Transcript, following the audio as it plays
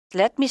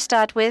Let me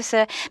start with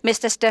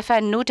Mr.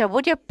 Ștefănuță.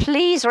 Would you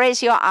please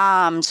raise your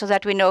arm so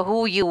that we know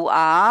who you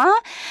are?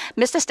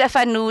 Mr.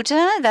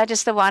 Ștefănuță, that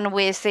is the one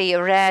with the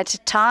red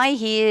tie.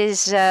 He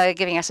is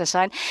giving us a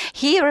sign.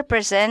 He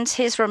represents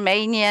his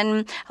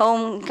Romanian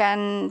home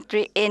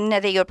country in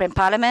the European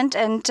Parliament,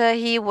 and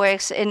he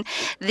works in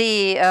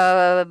the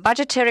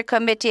Budgetary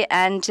Committee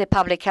and the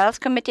Public Health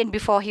Committee. And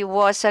before he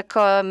was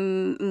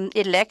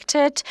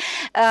elected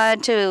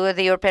to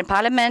the European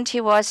Parliament,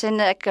 he was an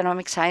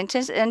economic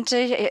scientist, and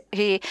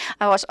I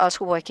was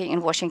also working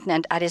in Washington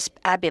and Addis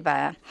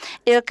Ababa.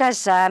 Ilkka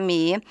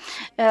Salmi,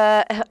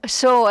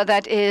 so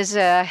that is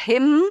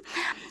him.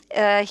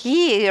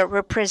 He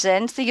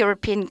represents the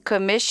European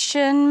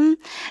Commission.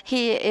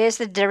 He is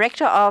the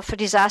Director of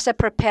Disaster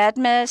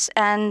Preparedness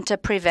and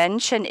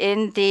Prevention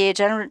in the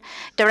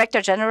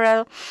Director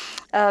General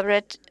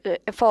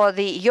for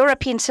the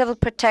European Civil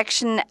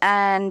Protection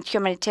and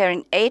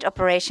Humanitarian Aid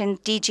Operation,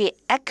 DG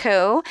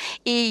ECHO,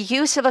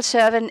 EU civil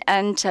servant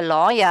and a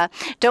lawyer.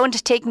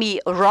 Don't take me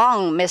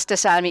wrong, Mr.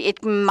 Salmi.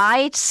 It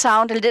might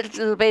sound a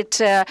little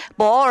bit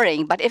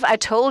boring, but if I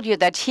told you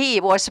that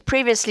he was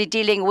previously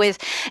dealing with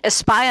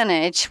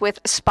espionage, with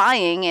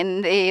spying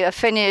in the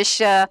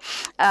Finnish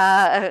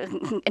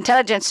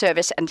intelligence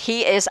service, and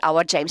he is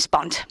our James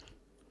Bond.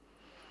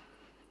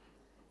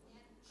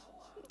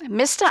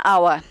 Mr.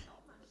 Auer.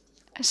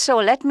 So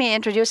let me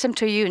introduce him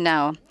to you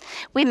now.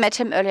 We met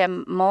him earlier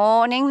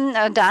morning,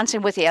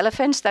 dancing with the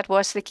elephants. That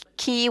was the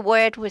key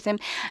word with him.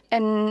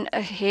 And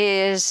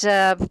his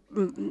the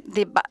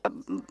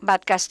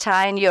Bad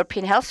Gastein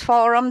European Health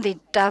Forum, the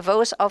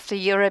Davos of the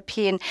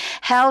European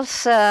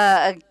Health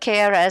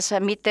Carers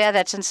meet there.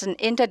 That's an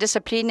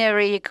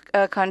interdisciplinary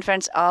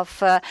conference of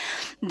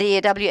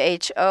the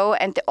WHO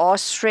and the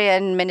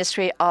Austrian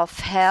Ministry of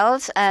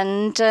Health.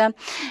 And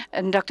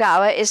Dr.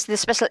 Auer is the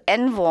special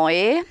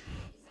envoy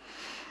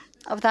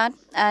of that,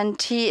 and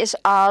he is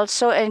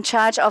also in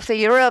charge of the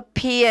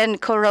European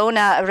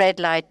Corona Red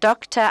Light.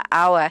 Dr.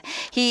 Auer,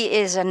 he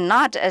is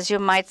not, as you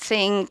might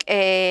think,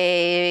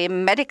 a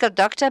medical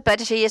doctor,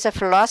 but he is a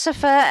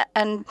philosopher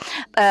and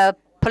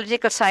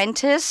political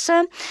scientist,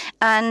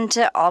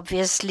 and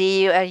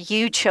obviously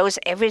you chose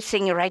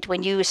everything right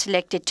when you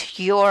selected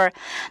your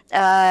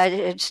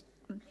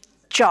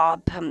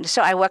job.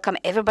 So I welcome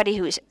everybody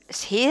who is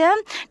here.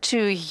 To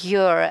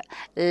your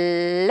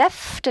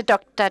left,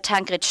 Dr.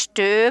 Tankred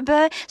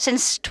Stöbe.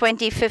 Since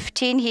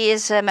 2015, he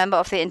is a member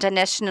of the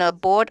International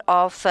Board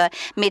of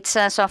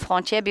Médicins Sans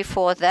Frontières.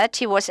 Before that,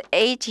 he was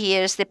 8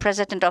 years the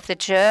president of the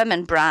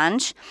German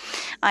branch.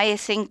 I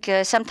think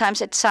sometimes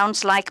it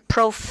sounds like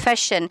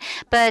profession,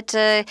 but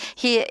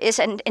he is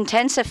an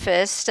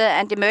intensivist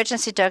and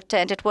emergency doctor,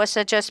 and it was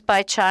just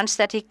by chance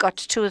that he got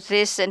to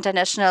this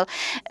international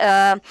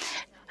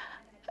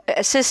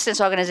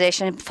assistance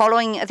organization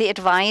following the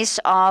advice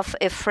of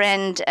a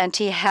friend, and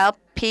he helped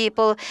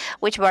people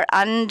which were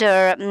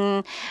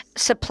under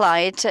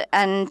supplied,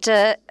 and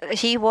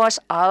he was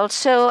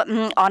also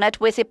honored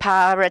with the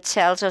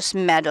Paracelsus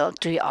Medal.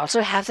 Do you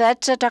also have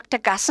that, Dr.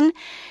 Gassen?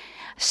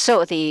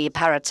 So the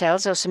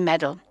Paracelsus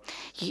Medal.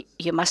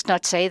 You must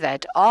not say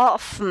that.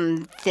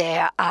 Often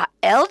there are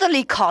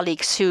elderly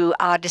colleagues who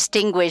are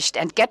distinguished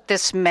and get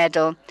this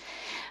medal.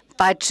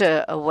 But,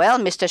 well,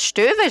 Mr.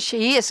 Stöbe,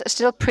 he is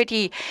still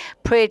pretty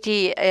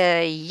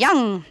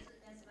young.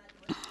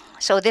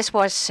 So this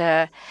was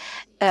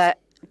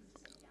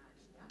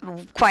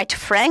quite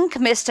frank.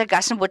 Mr.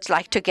 Gassen would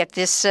like to get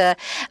this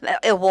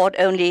award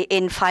only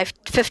in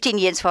 15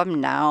 years from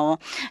now.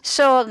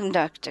 So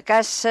Dr.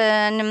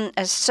 Gassen,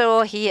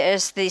 so he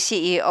is the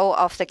CEO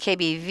of the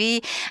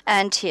KBV,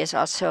 and he is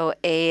also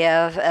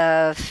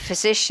a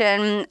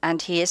physician, and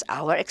he is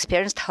our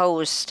experienced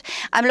host.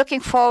 I'm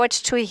looking forward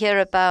to hear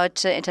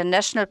about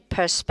international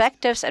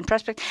perspectives and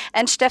prospects.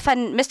 And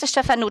Mr.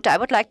 Ștefănuță, I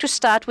would like to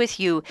start with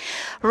you.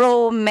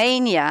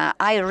 Romania,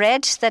 I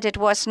read that it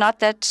was not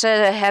that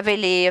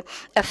heavily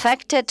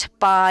affected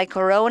by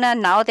corona.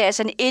 Now there's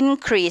an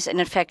increase in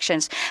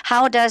infections.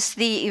 How does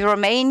the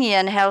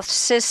Romanian health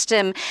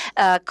system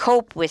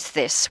cope with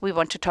this? We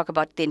want to talk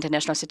about the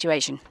international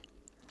situation.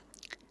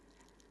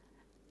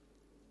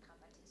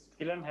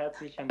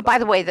 By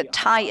the way, the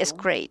tie is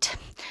great.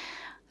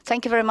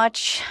 Thank you very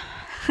much.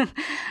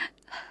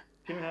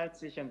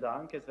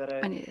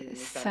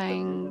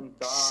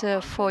 Thanks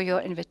for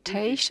your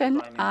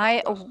invitation.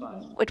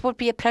 It would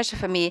be a pleasure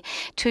for me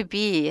to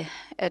be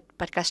at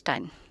Bad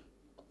Gastein.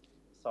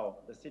 So,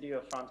 the city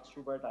of Franz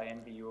Schubert, I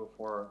envy you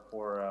for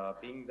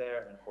being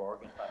there and for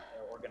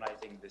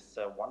organizing this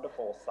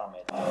wonderful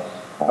summit.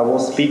 I will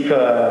speak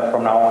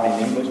from now on in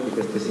English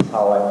because this is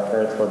how I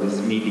prepared for this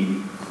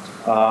meeting.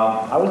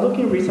 I was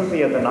looking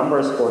recently at the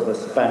numbers for the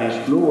Spanish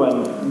flu,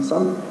 and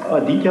some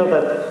detail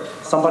that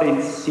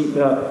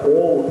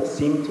all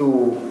seem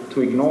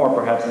to ignore,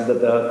 perhaps, is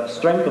that the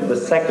strength of the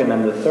second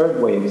and the third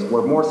waves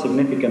were more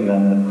significant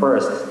than the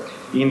first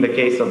in the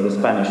case of the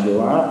Spanish flu.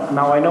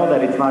 Now, I know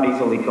that it's not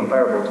easily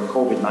comparable to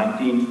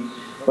COVID-19,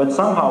 but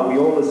somehow we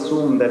all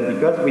assume that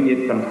because we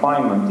did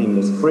confinement in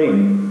the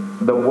spring,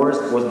 the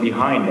worst was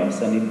behind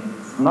us, and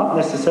not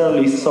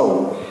necessarily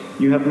so.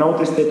 You have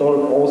noticed it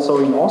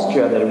also in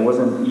Austria that it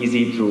wasn't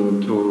easy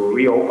to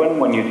reopen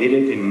when you did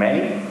it in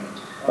May.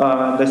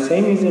 The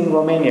same is in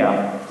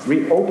Romania.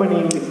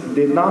 Reopening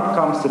did not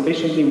come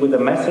sufficiently with the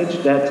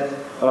message that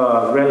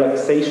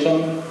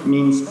relaxation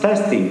means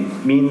testing,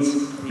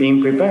 means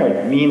being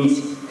prepared,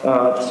 means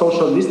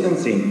social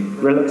distancing.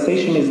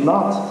 Relaxation is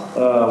not,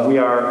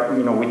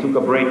 we took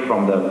a break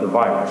from the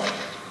virus.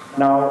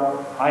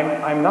 Now,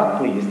 I'm not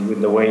pleased with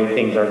the way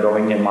things are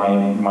going in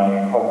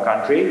my home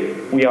country.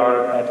 We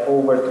are at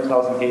over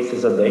 2,000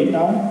 cases a day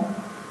now,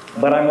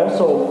 but I'm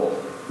also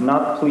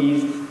not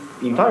pleased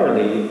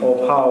entirely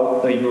of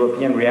how the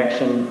European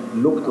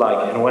reaction looked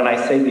like. And when I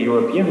say the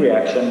European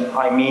reaction,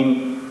 I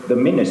mean the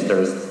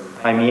ministers.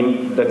 I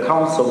mean the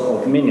Council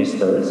of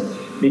Ministers,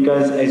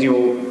 because as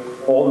you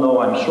all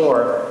know, I'm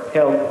sure,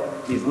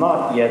 health is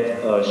not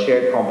yet a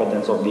shared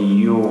competence of the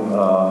EU,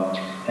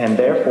 and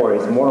therefore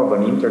is more of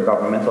an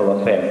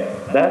intergovernmental affair.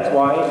 That's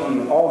why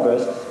in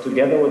August,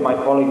 together with my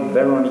colleague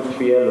Véronique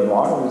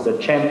Trier-Lenoir, who's a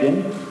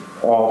champion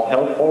of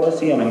health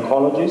policy and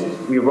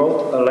oncologist, we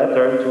wrote a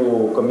letter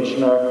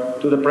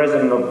to the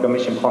President of the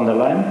Commission, von der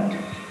Leyen,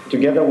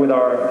 together with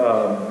our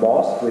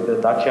boss, with the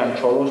Dacian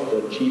Cioloș,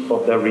 the chief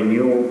of the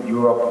Renew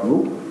Europe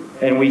group,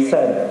 and we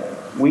said,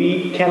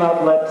 we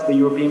cannot let the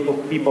European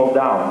people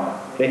down.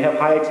 They have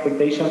high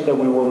expectations that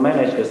we will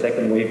manage the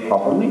second wave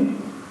properly,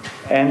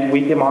 and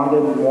we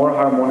demanded more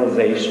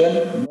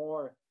harmonization,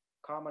 more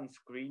common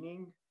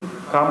screening,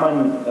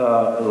 common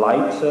the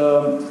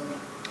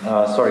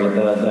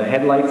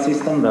headlight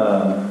system,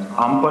 the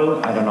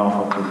Ampel, I don't know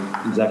how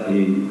to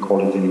exactly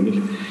call it in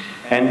English.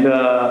 And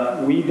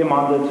we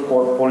demanded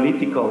for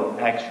political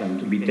action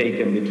to be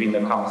taken between the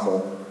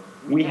Council.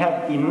 We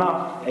have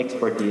enough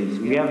expertise,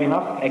 we have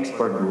enough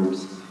expert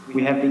groups,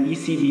 we have the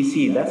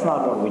ECDC, that's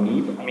not what we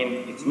need. I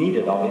mean, it's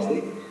needed,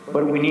 obviously,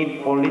 but we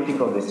need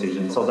political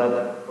decisions so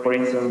that, for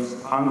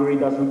instance, Hungary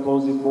doesn't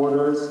close its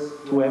borders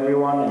to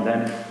everyone, and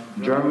then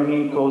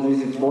Germany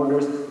closes its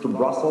borders to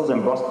Brussels,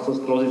 and Brussels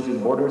closes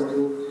its borders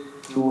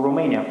to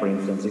Romania, for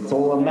instance. It's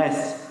all a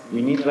mess.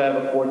 We need to have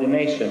a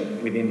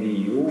coordination within the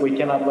EU. We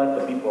cannot let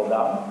the people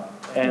down.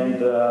 And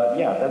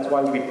that's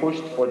why we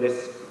pushed for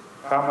this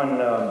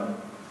common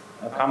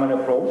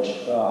approach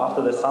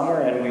after the summer,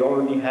 and we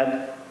already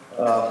had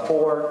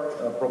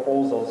 4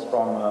 proposals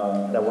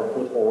that were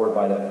put forward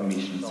by the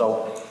Commission.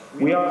 So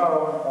we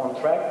are on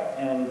track,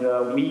 and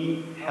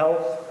we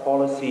health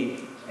policy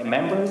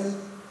members,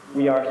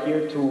 we are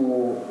here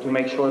to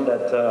make sure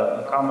that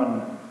a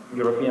common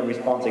European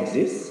response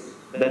exists,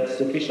 that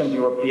sufficient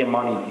European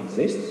money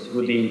exists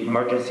through the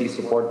emergency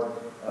support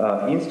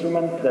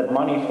instrument, that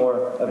money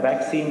for a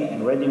vaccine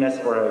and readiness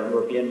for a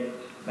European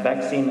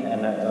vaccine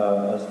and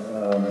a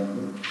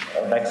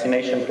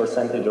vaccination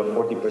percentage of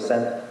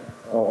 40%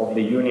 of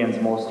the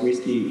union's most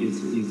risky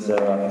is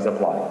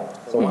applied.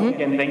 So once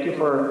again, thank you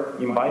for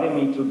inviting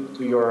me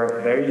to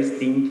your very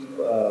esteemed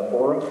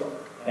forum,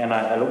 and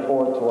I look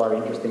forward to our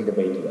interesting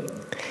debate today.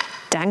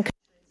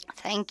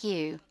 Thank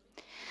you.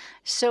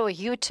 So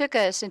you took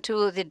us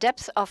into the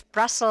depth of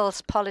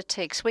Brussels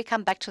politics. We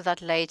come back to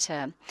that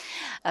later.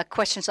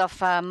 Questions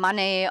of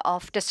money,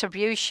 of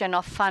distribution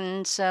of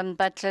funds.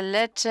 But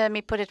let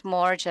me put it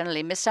more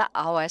generally. Mr.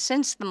 Auer,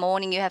 since the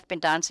morning you have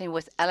been dancing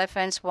with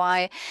elephants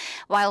while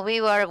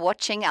we were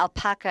watching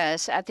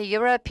alpacas. At the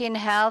European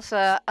Health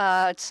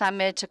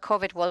Summit,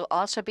 COVID will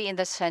also be in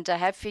the center.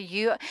 Have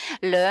you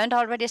learned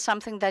already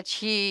something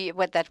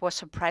that was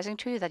surprising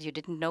to you that you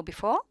didn't know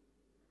before?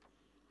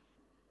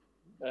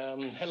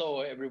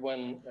 Hello,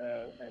 everyone.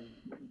 I'm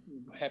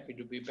happy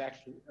to be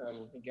back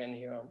again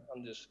here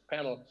on this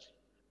panel.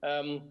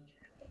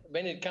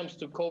 When it comes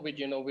to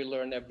COVID, we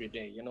learn every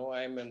day.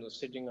 I'm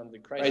sitting on the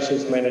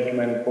crisis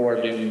management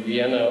board in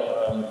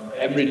Vienna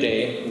every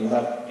day,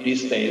 not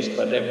these days,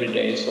 but every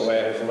day. So I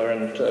have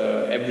learned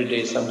every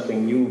day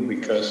something new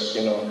because,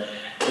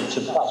 it's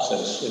a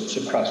process. It's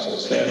a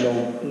process. There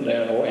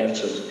are no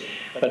answers.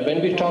 But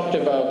when we talked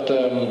about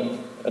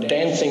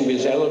dancing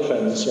with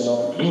elephants,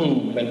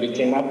 when we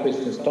came up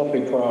with this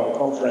topic for our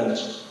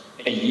conference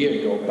a year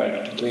ago,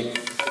 practically,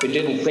 we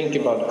didn't think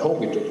about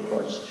COVID, of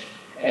course.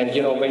 And,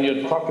 when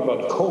you talk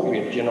about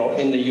COVID,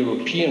 in the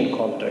European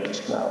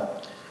context now,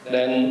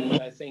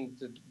 then I think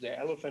that the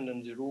elephant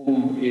in the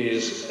room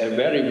is a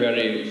very,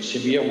 very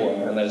severe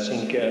one. And I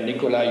think,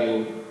 Nicola,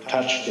 you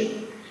touched it.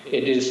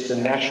 It is the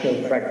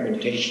national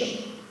fragmentation.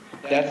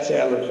 That's the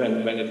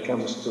elephant when it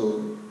comes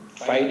to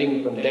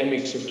fighting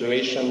pandemic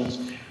situations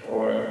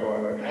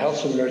or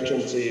health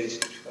emergencies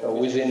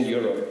within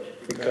Europe,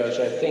 because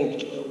I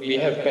think we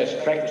have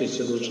best practice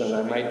solution.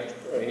 I might,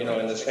 in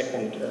the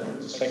second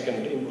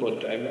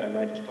input, I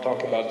might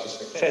talk about the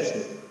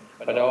successes,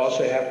 but I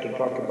also have to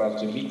talk about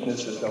the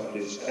weaknesses of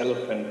this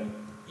elephant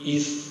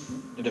is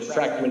the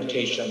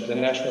fragmentation, the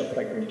national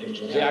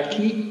fragmentation. The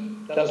acquis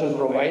doesn't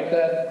provide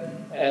that,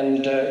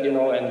 and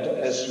and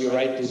as you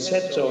rightly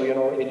said, so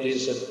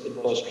it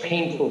was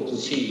painful to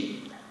see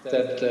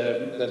that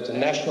the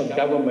national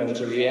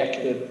governments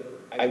reacted,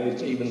 I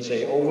would even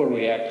say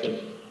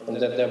overreacted, and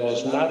that there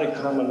was not a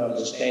common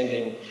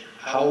understanding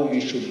how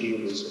we should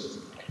deal with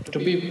it. To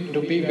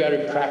be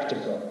very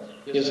practical,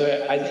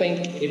 I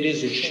think it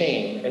is a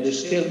shame, and it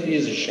still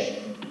is a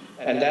shame,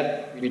 and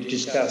that we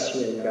discuss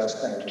here in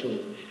Gastein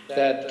too,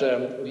 that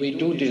we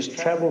do these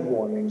travel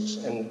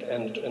warnings and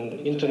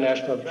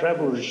international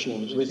travel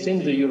regimes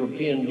within the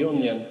European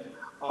Union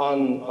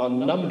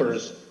on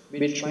numbers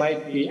which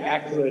might be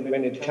accurate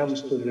when it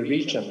comes to the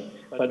region,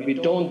 but we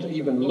don't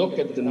even look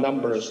at the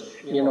numbers,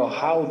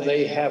 how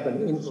they have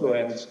an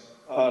influence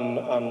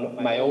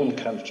on my own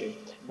country.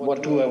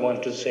 What do I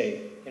want to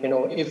say?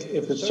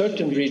 If a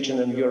certain region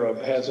in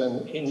Europe has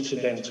an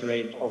incidence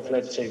rate of,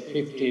 let's say,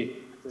 50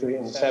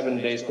 in 7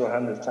 days to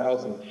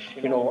 100,000,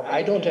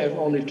 I don't have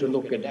only to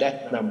look at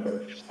that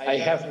number. I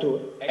have to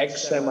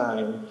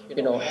examine,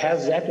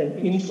 has that an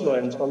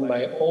influence on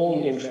my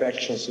own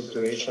infection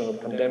situation or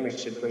pandemic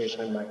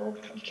situation in my own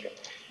country?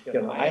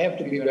 I have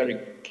to be very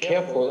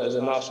careful as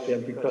an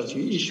Austrian because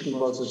the issue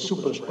was a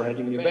super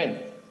spreading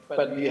event,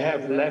 but we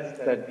have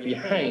left that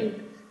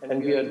behind.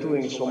 And we are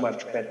doing so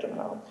much better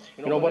now.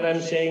 What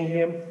I'm saying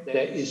here?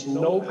 There is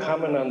no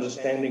common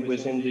understanding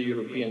within the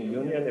European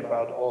Union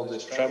about all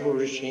this travel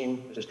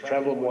regime, this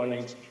travel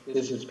warnings.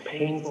 This is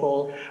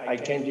painful. I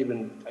can't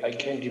even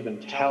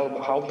tell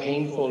how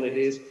painful it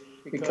is,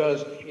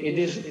 because it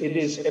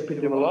is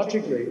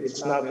epidemiologically,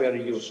 it's not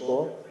very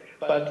useful,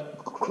 but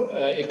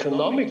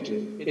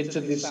economically, it's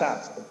a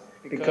disaster,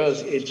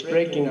 because it's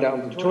breaking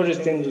down the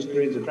tourist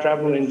industry, the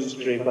travel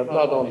industry, but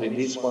not only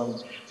these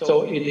ones.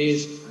 So it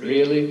is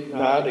really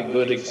not a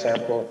good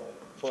example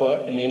for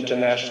an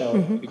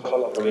international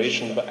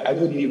collaboration, but I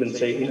wouldn't even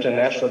say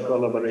international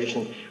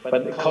collaboration,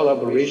 but a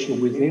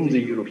collaboration within the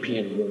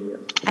European Union.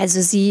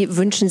 Also Sie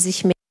wünschen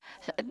sich mehr.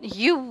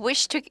 You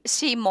wish to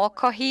see more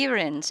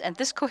coherence, and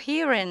this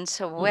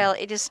coherence, well,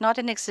 it is not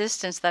in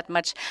existence that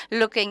much.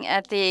 Looking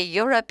at the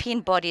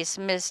European bodies,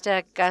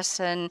 Mr.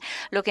 Gassen,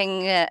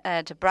 looking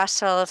at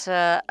Brussels,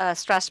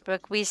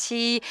 Strasbourg, we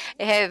see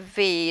a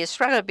heavy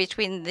struggle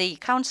between the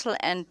Council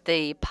and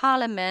the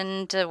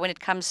Parliament when it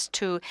comes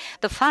to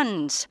the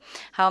funds,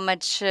 how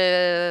much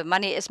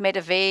money is made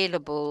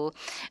available.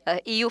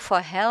 EU for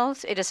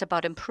Health, it is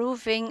about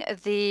improving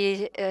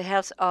the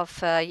health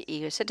of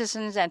EU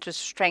citizens and to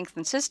strengthen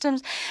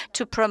systems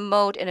to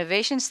promote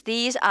innovations.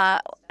 These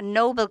are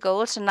noble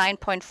goals.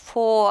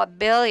 9.4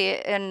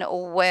 billion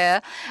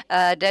were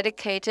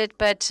dedicated,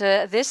 but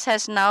this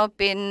has now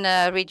been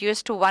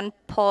reduced to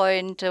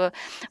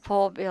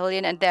 1.4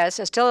 billion, and there's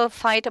still a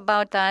fight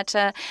about that.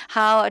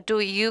 How do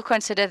you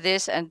consider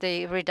this and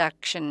the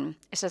reduction?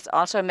 Is this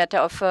also a matter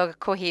of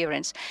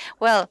coherence?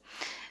 Well,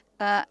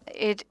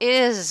 it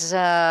is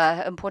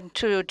important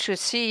to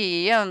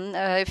see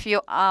if you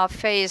are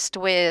faced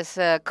with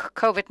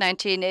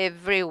COVID-19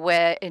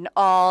 everywhere in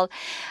all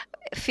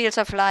fields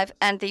of life,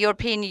 and the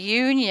European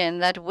Union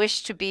that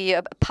wish to be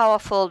a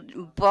powerful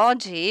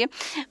body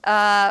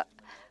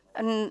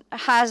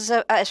has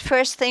as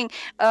first thing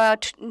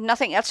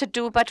nothing else to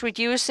do but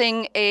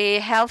reducing a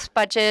health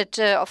budget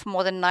of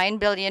more than 9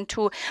 billion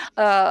to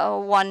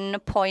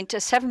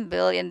 1.7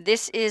 billion.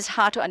 This is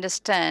hard to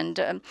understand,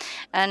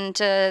 and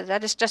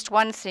that is just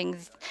one thing,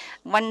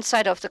 one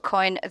side of the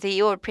coin. The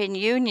European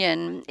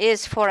Union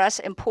is for us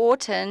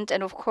important,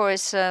 and of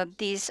course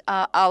these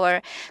are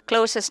our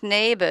closest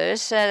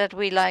neighbors that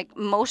we like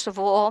most of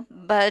all,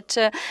 but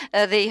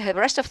the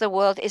rest of the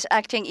world is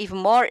acting even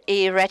more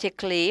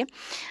erratically.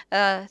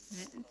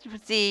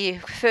 The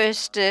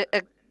first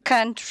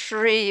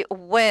country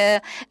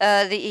where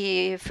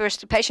the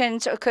first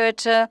patients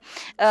occurred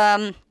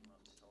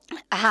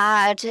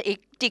had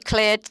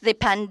declared the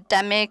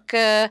pandemic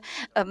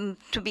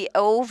to be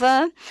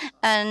over,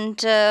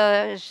 and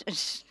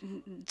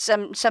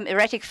some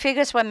erratic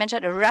figures were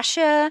mentioned.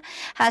 Russia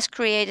has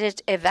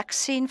created a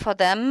vaccine for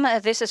them.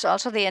 This is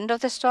also the end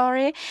of the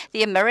story.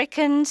 The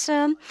Americans,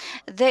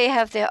 they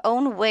have their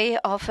own way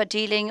of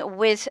dealing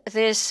with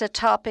this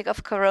topic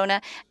of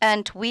corona,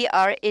 and we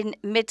are in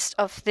midst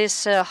of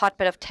this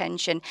hotbed of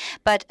tension.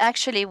 But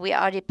actually, we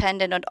are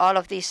dependent on all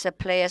of these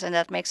players, and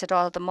that makes it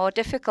all the more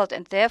difficult.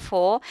 And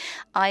therefore,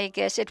 I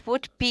guess it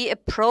would be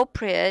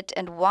appropriate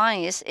and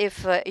wise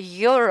if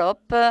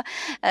Europe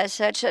as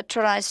such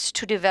tries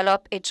to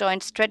develop a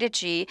joint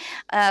strategy.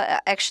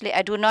 Actually,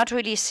 I do not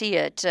really see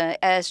it.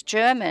 As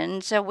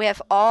Germans, we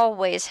have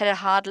always had a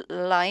hard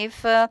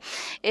life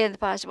in the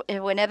past.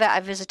 Whenever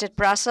I visited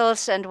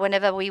Brussels and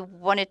whenever we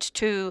wanted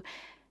to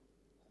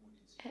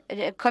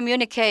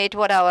communicate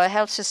what our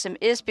health system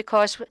is,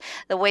 because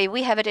the way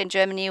we have it in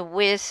Germany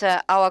with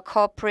our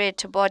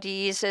corporate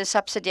bodies,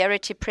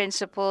 subsidiarity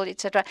principle,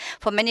 etc.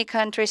 For many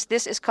countries,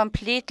 this is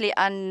completely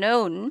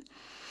unknown.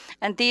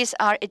 And these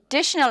are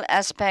additional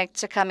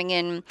aspects coming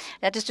in.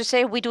 That is to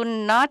say, we do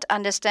not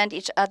understand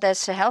each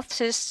other's health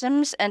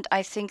systems, and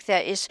I think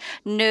there is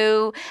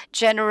no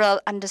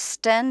general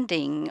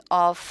understanding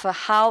of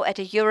how at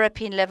a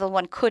European level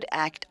one could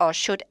act or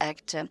should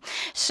act.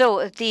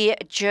 So the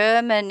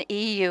German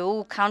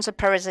EU Council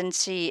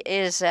presidency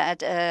is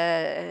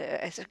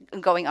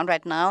going on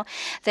right now.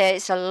 There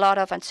is a lot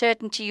of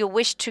uncertainty. You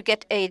wish to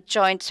get a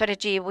joint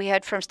strategy. We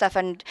heard from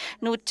Stefan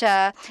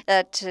Nuta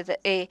that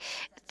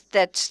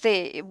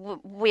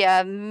we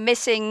are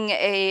missing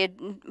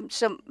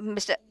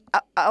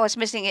I was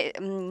missing a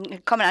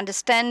common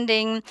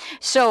understanding.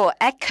 So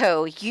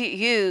ECHO,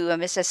 you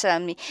Mr.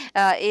 Salmi,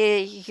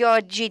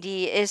 your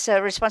GD is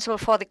responsible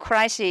for the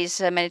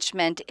crisis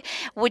management.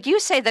 Would you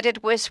say that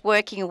it was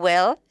working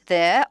well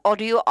there, or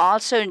do you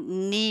also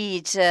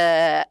need, is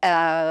there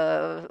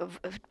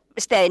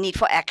a need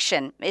for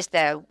action? Is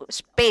there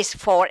space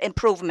for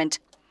improvement?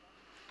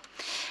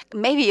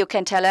 Maybe you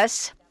can tell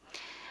us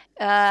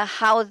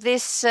how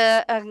this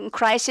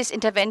crisis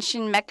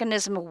intervention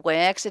mechanism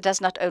works. It does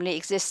not only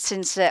exist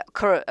since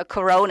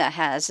Corona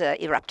has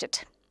erupted.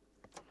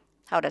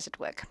 How does it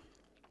work?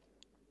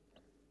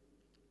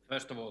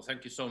 First of all,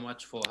 thank you so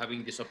much for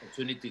having this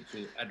opportunity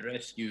to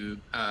address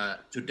you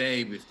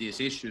today with these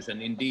issues.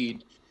 And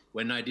indeed,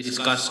 when I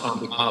discuss on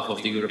behalf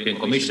of the European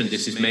Commission,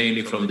 this is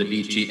mainly from the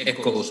DG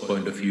ECHO's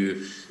point of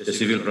view, the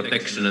civil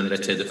protection and,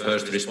 let's say, the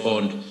first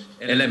respond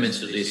elements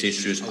to these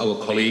issues.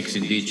 Our colleagues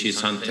in DG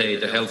Santé,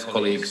 the health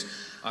colleagues,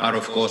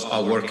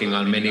 are working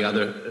on many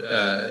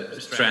other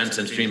strands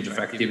and streams of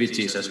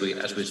activities as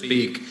we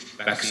speak,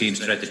 vaccine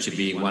strategy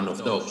being one of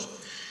those.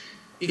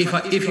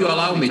 If you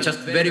allow me, just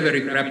very,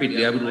 very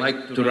rapidly, I would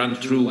like to run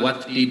through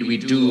what did we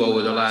do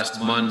over the last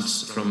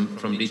months from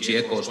DG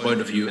ECHO's point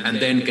of view, and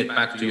then get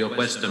back to your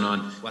question on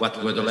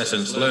what were the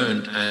lessons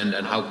learned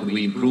and how could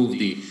we improve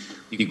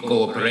the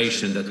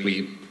cooperation that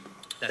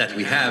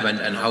we have,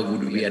 and how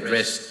would we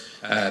address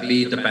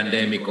be it a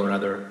pandemic or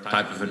other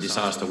type of a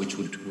disaster which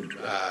would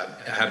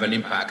have an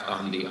impact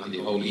on the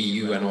whole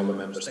EU and all the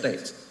member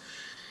states.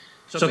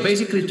 So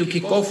basically, to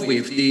kick off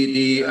with,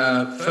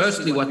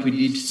 firstly, what we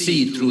did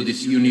see through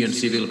this Union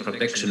Civil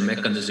Protection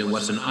Mechanism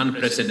was an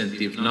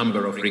unprecedented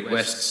number of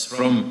requests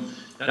from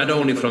not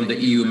only from the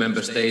EU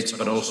member states,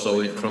 but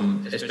also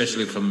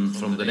especially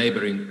from the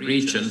neighboring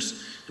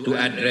regions, to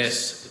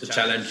address the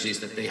challenges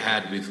that they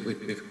had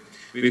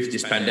with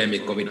this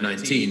pandemic,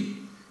 COVID-19.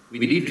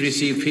 We did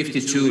receive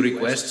 52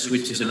 requests,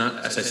 which is,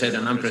 as I said,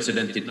 an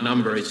unprecedented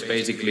number. It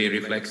basically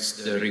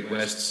reflects the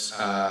requests.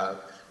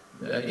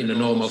 In the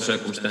normal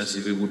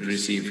circumstances, we would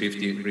receive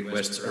 50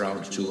 requests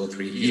around 2 or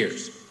 3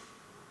 years.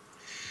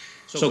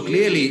 So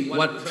clearly,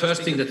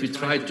 first thing that we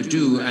tried to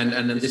do,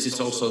 and this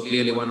is also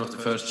clearly one of the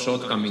first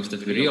shortcomings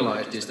that we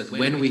realized, is that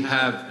when we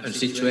have a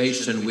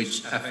situation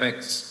which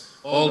affects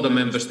all the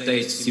member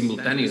states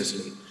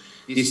simultaneously,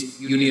 this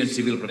Union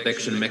Civil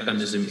Protection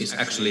Mechanism is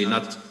actually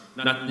not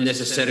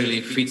necessarily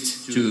fit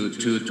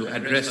to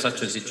address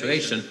such a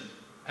situation,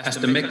 as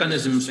the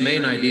mechanism's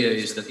main idea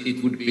is that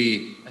it would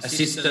be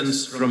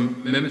assistance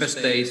from member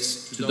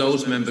states to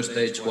those member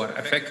states who are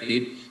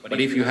affected. But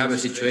if you have a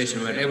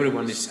situation where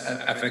everyone is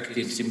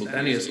affected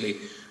simultaneously,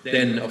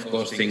 then of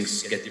course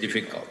things get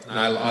difficult. And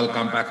I'll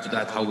come back to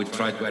that, how we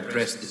try to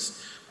address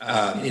this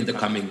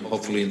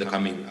hopefully in the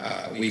coming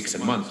weeks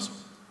and months.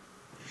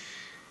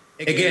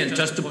 Again,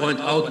 just to point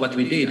out what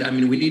we did, I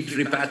mean, we did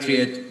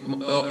repatriate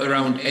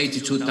around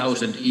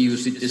 82,000 EU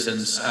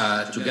citizens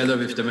together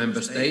with the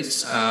member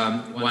states.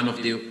 One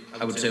of the,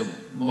 I would say,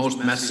 most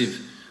massive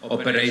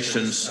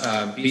operations,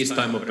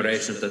 peacetime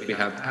operations that we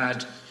have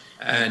had,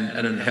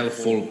 and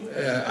helpful,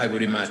 I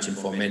would imagine,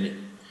 for many.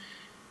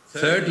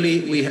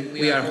 Thirdly,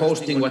 we are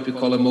hosting what we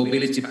call a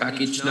mobility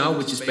package now,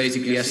 which is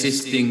basically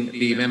assisting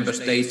the member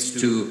states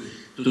to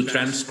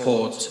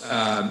transport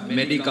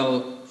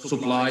medical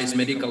supplies,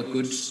 medical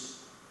goods,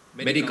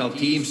 medical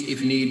teams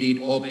if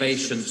needed, or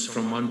patients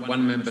from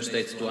one member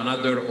state to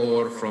another,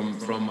 or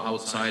from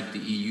outside the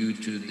EU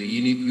to the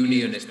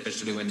Union,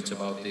 especially when it's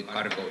about the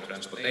cargo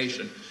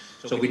transportation.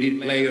 So we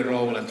did play a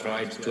role and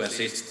tried to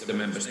assist the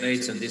member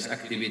states, and this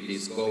activity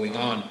is going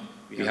on.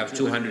 We have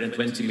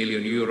 220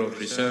 million euros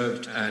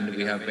reserved, and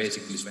we have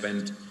basically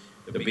spent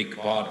the big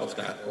part of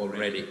that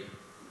already.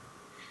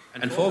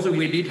 And fourthly,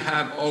 we did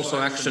have also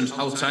actions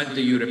outside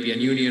the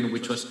European Union,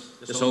 which was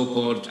the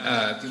so-called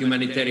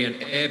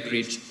humanitarian air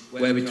bridge,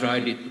 where we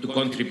tried to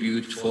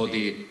contribute for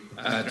the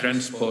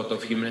transport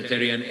of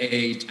humanitarian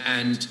aid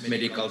and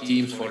medical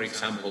teams, for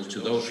example, to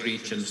those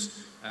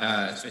regions,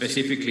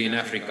 specifically in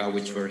Africa,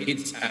 which were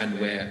hit and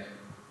where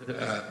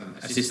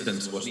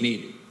assistance was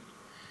needed.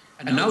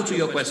 And now to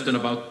your question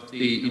about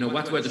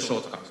what were the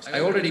shortcomings.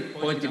 I already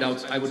pointed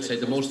out, I would say,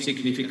 the most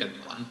significant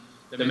one.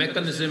 The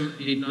mechanism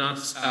did not,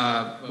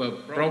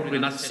 probably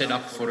not set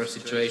up for a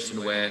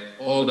situation where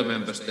all the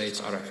member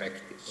states are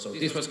affected. So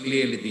this was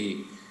clearly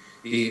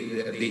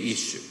the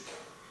issue.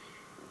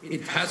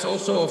 It has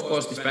also, of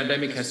course, this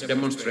pandemic has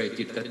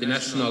demonstrated that the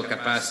national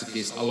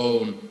capacities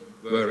alone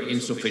were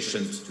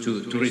insufficient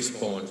to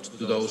respond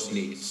to those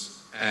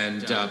needs.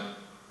 And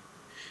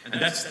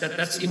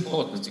that's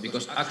important,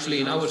 because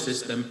actually in our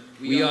system,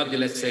 we are the,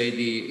 let's say,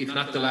 if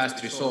not the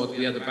last resort,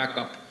 we are the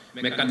backup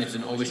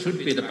mechanism, or we should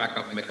be the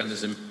backup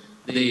mechanism.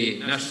 The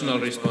national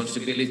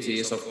responsibility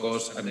is, of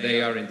course, and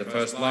they are in the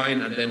first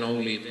line, and then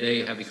only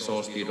they have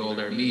exhausted all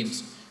their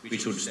means, we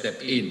should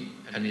step in,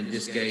 and in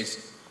this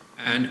case,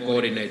 and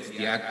coordinate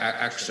the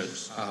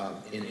actions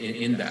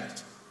in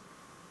that.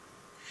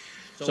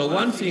 So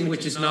one thing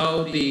which is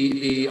now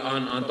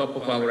on top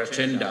of our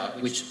agenda,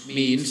 which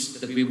means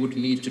that we would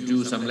need to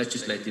do some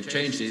legislative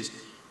changes,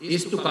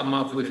 is to come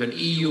up with an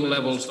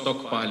EU-level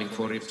stockpiling,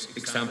 for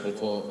example,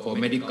 for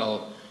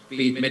medical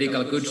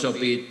goods or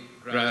be it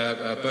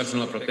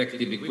personal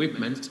protective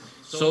equipment,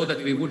 so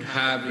that we would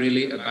have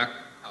really a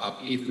backup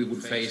if we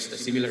would face a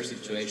similar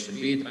situation,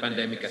 be it a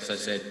pandemic, as I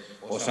said,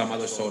 or some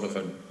other sort of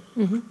a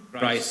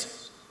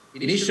crisis.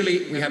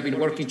 Initially, we have been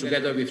working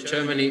together with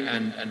Germany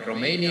and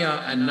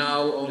Romania, and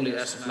now, only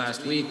as of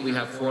last week, we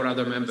have 4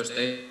 other member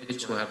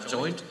states who have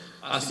joined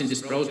us in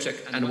this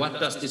project. And what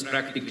does this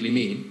practically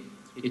mean?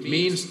 It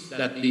means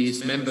that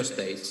these member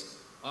states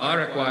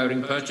are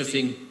acquiring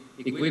purchasing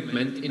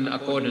equipment in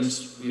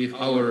accordance with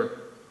our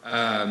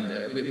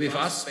with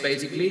us,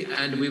 basically,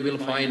 and we will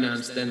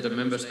finance then the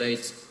member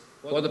states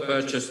for the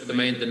purchase, the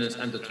maintenance,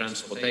 and the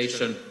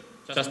transportation.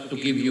 Just to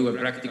give you a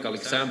practical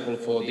example,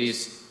 for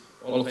these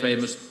all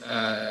famous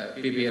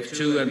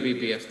BPF2 and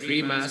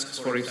BPF3 masks,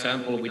 for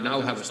example, we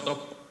now have a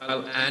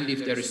stockpile, and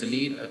if there is a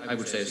need, I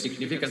would say a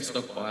significant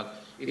stockpile,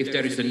 if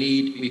there is a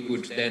need, we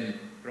could then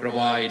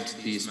provide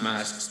these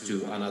masks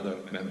to another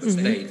member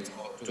state,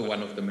 or to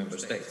one of the member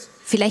states.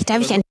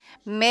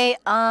 May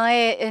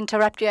I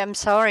interrupt you? I'm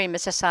sorry,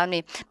 Mr.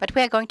 Salmi, but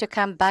we are going to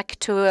come back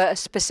to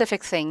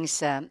specific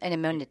things in a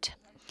minute.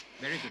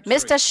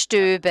 Mr.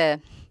 Stöbe.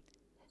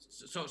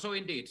 So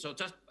indeed, so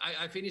just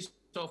I finished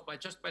off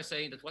by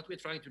saying that what we're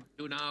trying to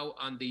do now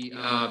on the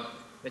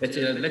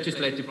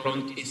legislative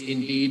front is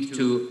indeed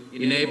to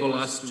enable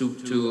us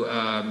to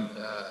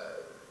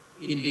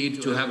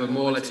have a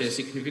more, let's say,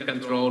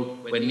 significant role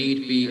when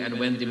need be, and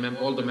when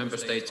all the member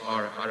states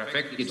are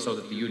affected, so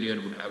that the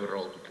union would have a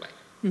role to play.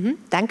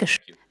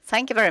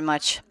 Thank you very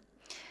much.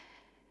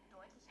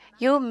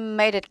 You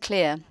made it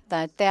clear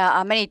that there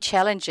are many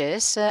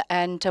challenges,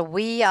 and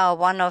we are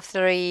one of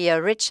the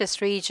richest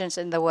regions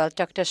in the world.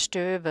 Dr.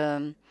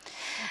 Stöbe,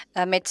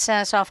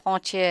 Médecins Sans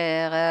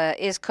Frontières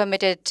is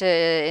committed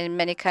in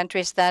many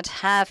countries that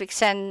have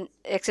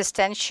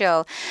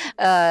existential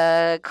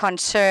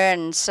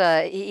concerns,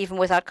 even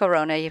without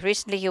Corona.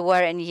 Recently, you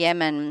were in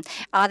Yemen.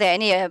 Are there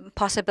any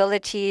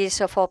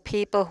possibilities for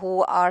people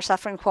who are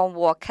suffering from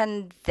war?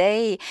 Can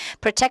they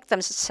protect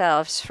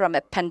themselves from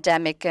a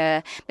pandemic?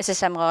 Mrs.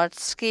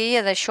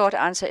 Samrotsky, the short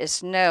answer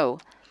is no.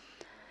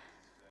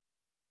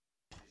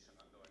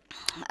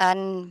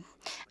 And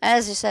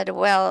as you said,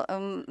 well,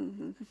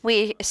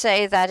 we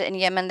say that in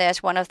Yemen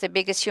there's one of the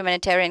biggest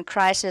humanitarian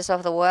crises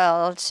of the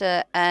world,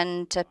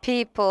 and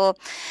people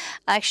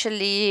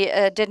actually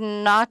did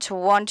not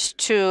want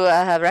to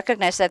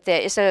recognize that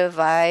there is a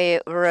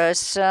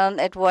virus.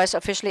 It was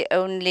officially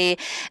only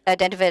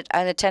identified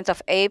on the 10th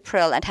of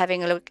April, and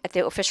having a look at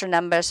the official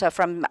numbers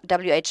from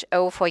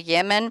WHO for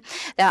Yemen,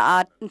 there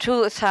are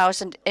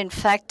 2,000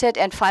 infected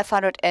and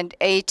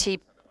 580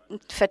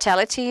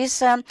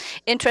 fatalities.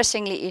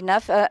 Interestingly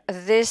enough,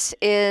 this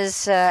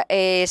is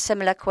a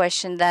similar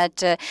question that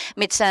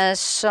Médecins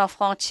Sans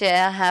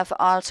Frontières have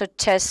also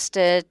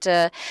tested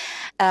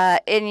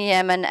in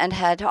Yemen and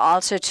had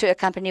also to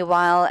accompany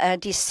while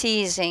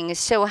deceasing.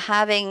 So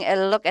having a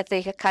look at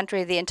the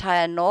country, the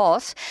entire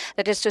north,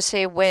 that is to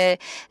say where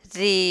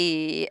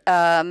the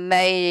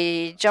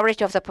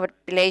majority of the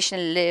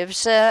population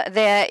lives,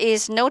 there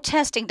is no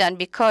testing done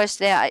because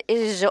there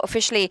is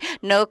officially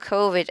no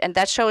COVID, and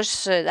that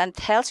shows and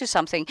tells you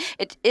something.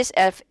 It is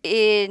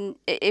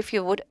if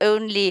you would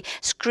only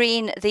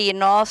screen the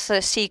North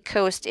Sea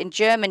coast in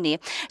Germany.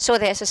 So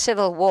there's a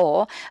civil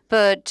war,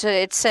 but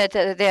it said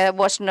that there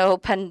was no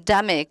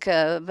pandemic.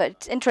 But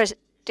it's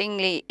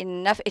interestingly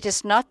enough, it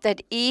is not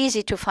that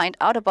easy to find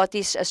out about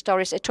these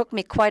stories. It took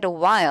me quite a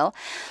while,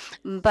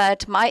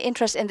 but my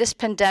interest in this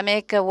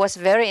pandemic was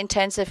very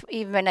intensive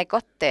even when I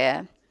got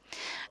there.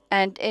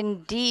 And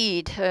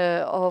indeed,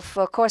 of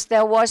course,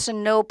 there was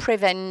no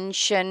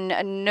prevention,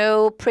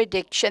 no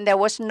prediction. There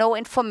was no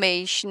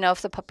information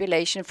of the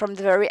population from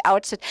the very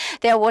outset.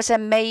 There was a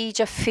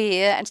major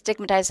fear and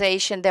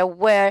stigmatization. There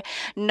were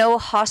no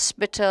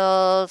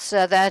hospitals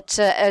that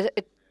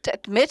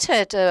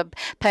admitted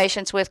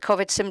patients with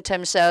COVID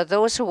symptoms.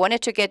 Those who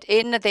wanted to get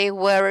in, they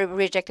were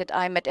rejected.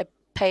 I met a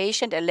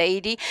patient, a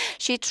lady.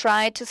 She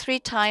tried 3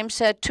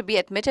 times to be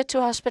admitted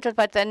to hospital,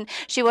 but then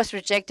she was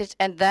rejected,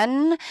 and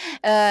then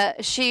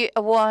she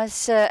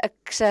was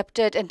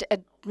accepted and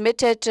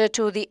admitted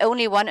to the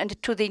only one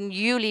and to the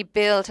newly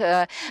built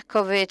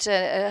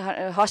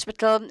COVID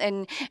hospital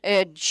in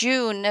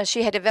June.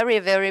 She had a very,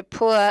 very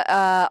poor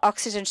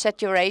oxygen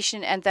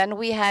saturation, and then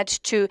we had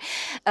to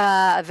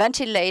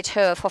ventilate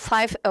her for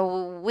 5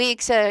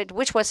 weeks,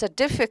 which was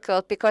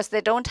difficult because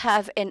they don't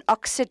have an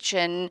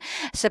oxygen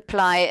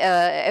supply.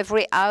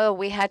 Every hour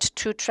we had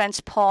to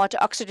transport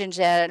oxygen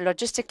there.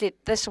 Logistically,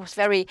 this was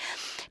very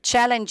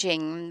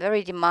challenging,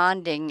 very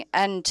demanding.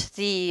 And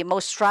the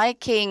most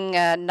striking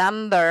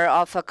number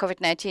of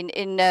COVID-19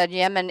 in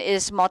Yemen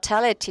is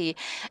mortality.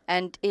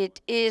 And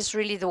it is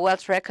really the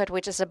world record,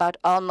 which is about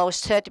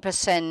almost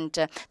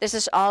 30%. This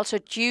is also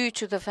due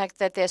to the fact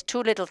that there's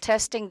too little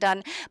testing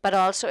done, but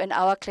also in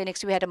our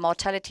clinics we had a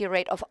mortality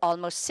rate of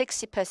almost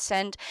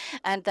 60%,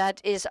 and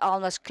that is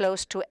almost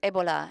close to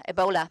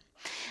Ebola.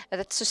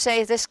 That's to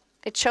say,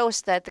 it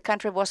shows that the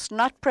country was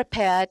not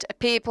prepared.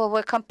 People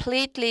were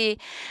completely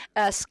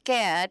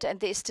scared,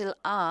 and they still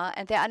are.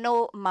 And there are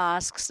no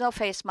masks, no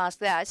face masks.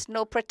 There is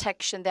no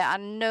protection. There are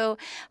no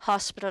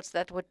hospitals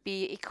that would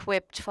be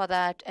equipped for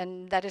that.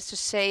 And that is to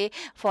say,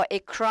 for a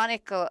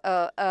chronic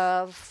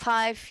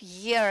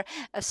 5-year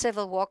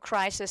civil war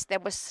crisis,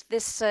 there was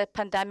this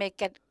pandemic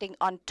getting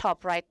on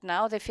top right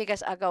now. The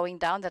figures are going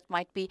down. That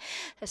might be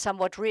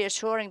somewhat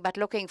reassuring, but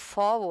looking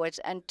forward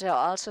and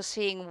also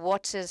seeing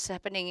what is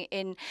happening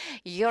in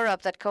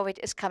Europe, that COVID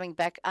is coming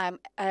back, I'm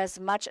as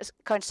much as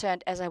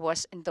concerned as I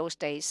was in those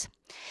days.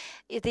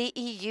 The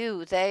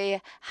EU,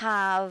 they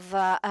have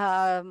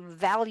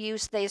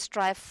values they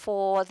strive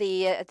for,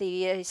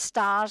 the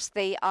stars,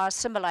 they are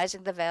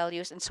symbolizing the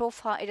values, and so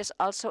far it is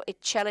also a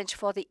challenge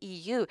for the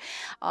EU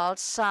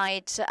also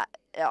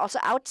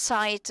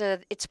outside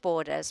its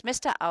borders.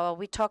 Mr. Auer,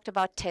 we talked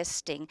about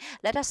testing.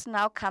 Let us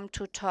now come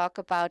to talk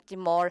about the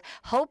more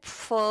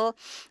hopeful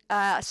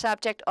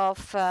subject of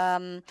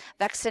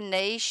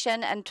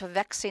vaccination and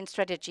vaccine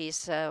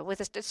strategies. With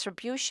the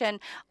distribution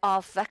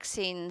of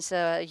vaccines,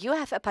 you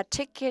have a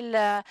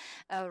particular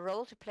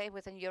role to play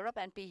within Europe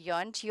and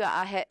beyond. You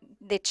are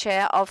the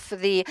chair of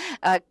the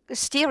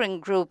steering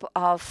group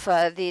of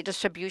the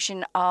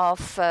distribution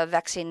of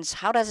vaccines.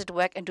 How does it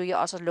work, and do you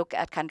also look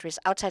at countries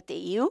outside the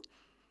EU?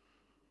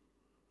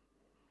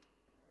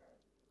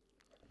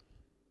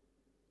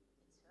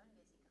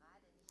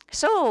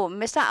 So,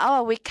 Mr.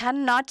 Auer, we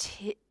cannot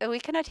hear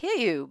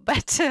you,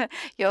 but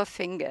your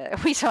finger.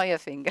 We saw your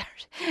finger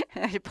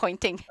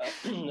pointing.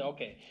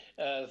 Okay.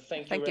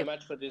 Thank you very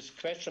much for this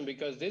question,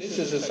 because this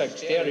is a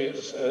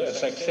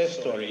success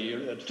story,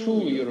 a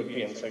true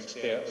European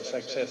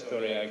success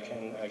story I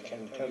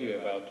can tell you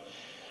about.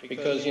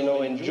 Because, you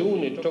know, in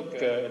June it took,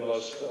 it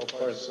was, of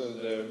course,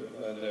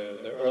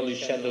 the early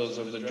shadows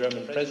of the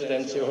German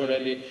presidency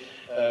already.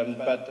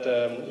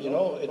 You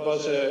know,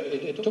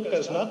 it took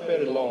us not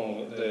very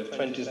long, the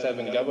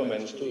 27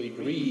 governments, to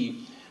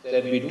agree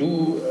that we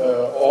do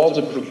all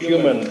the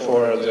procurement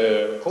for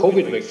the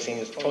COVID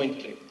vaccines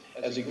jointly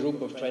as a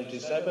group of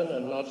 27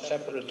 and not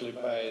separately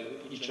by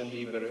each and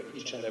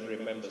every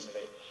member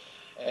state.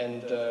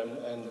 And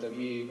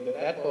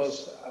that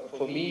was,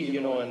 for me, you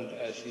know, and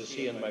as you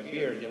see in my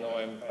beard, you know,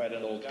 I'm quite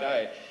an old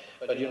guy,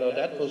 but, you know,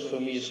 that was for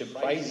me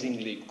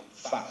surprisingly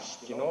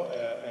fast, you know,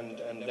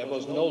 and there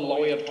was no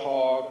lawyer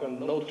talk and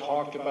no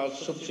talk about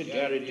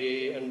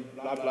subsidiarity and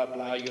blah, blah,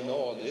 blah, you know,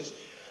 all this.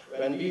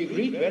 When we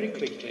agreed very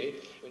quickly,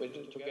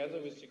 together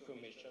with the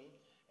Commission,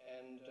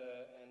 and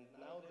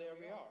now there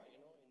we are.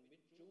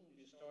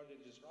 We started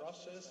this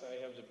process. I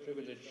have the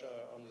privilege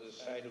on the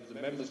side of the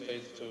member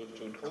states to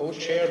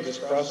co-chair this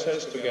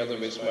process together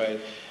with my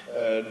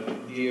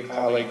dear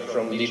colleague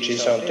from DG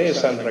Santé,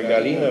 Sandra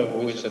Gallina,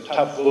 who is a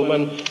tough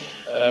woman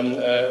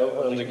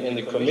in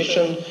the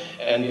Commission.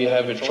 And we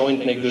have a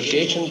joint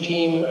negotiation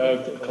team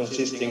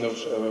consisting of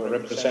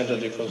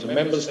representatives of the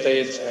member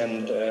states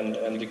and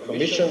the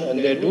Commission. And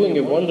they're doing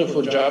a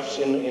wonderful job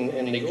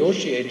in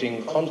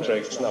negotiating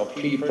contracts now,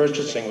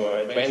 pre-purchasing or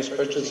advanced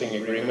purchasing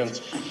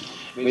agreements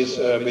with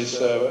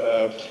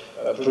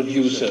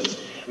producers.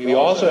 We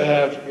also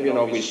have, you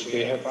know, we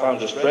have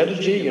found a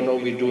strategy. You know,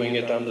 we're doing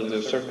it under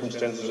the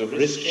circumstances of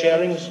risk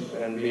sharing,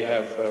 and we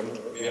have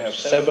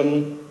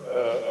 7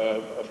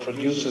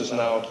 producers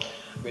now,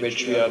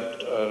 which we are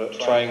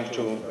trying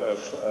to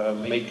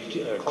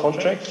make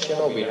contracts. You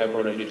know, we have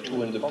already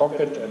 2 in the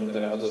pocket, and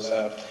the others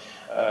are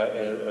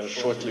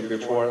shortly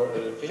before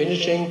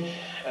finishing.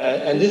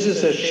 And this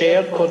is a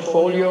shared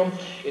portfolio.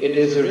 It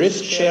is a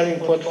risk-sharing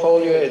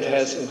portfolio. It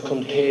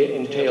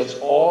entails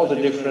all the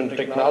different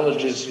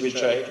technologies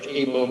which are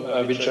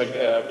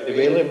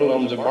available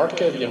on the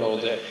market. You know,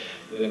 the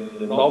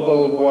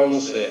novel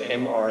ones, the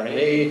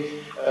mRNA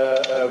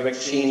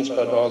vaccines,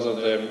 but also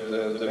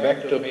the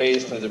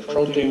vector-based and the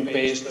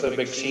protein-based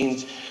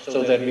vaccines,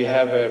 so that we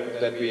have a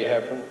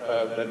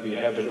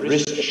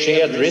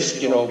shared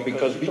risk. You know,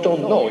 because we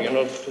don't know. You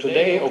know,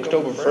 today,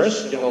 October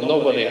 1st, you know,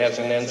 nobody has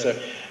an answer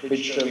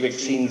which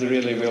vaccines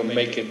really will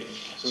make it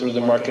through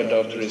the market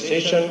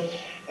authorization.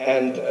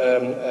 and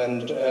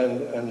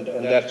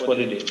that's what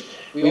it is.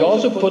 We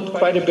also put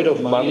quite a bit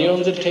of money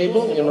on the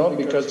table, you know,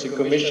 because the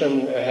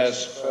Commission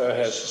has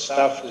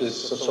staffed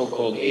this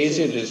so-called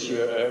ESI, this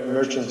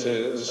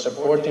Emergency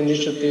Support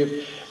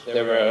Initiative.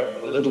 There were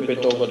a little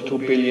bit over 2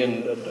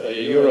 billion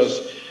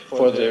euros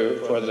for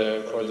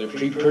the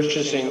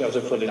pre-purchasing, also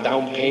for the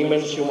down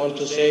payments, you want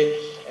to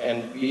say.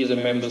 And we, the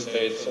member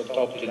states,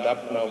 topped it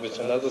up now with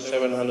another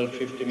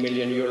 750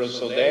 million euros.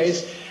 So there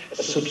is a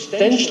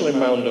substantial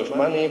amount of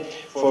money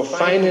for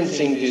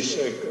financing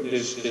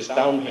this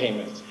down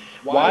payment.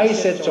 Why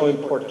is that so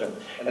important?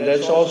 And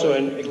that's also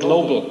a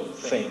global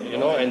thing, you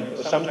know, and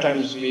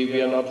sometimes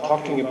we are not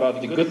talking about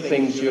the good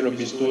things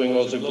Europe is doing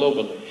also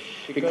globally.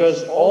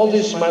 Because all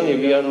this money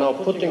we are now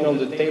putting on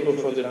the table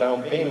for the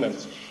down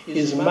payments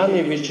is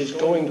money which is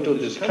going to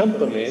these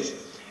companies,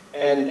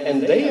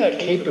 and they are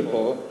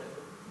capable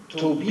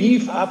to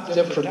beef up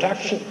their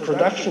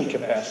production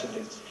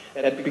capacities.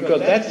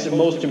 Because that's the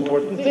most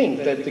important thing,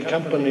 that the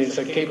companies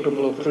are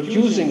capable of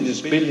producing these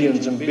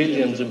billions and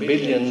billions and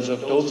billions of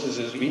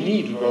doses we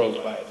need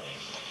worldwide.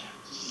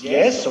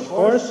 Yes, of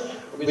course,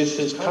 with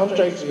these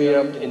contracts we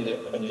are in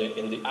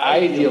the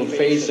ideal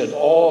phase that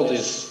all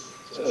these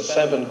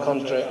seven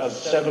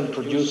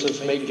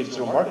producers make it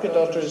through market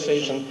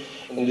authorization.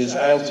 In this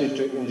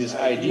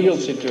ideal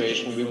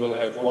situation, we will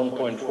have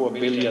 1.4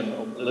 billion,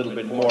 a little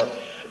bit more,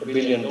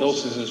 billion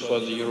doses for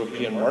the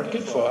European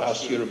market, for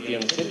us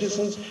European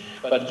citizens.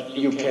 But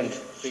you can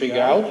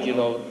figure out, you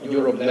know,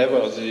 Europe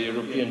never, the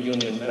European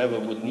Union never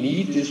would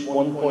need this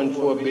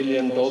 1.4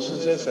 billion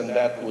doses, and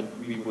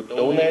we would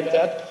donate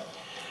that.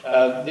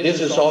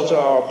 This is also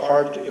our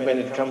part when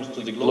it comes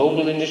to the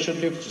global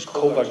initiative, this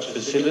COVAX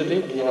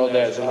facility. You know,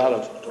 there's a lot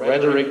of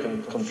rhetoric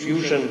and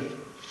confusion,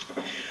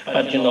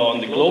 but, you know, on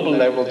the global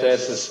level,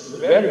 there's this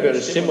very, very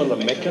similar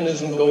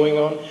mechanism going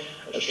on,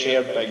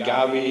 shared by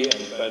Gavi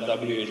and by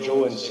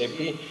WHO and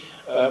CEPI,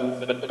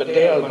 but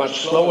they are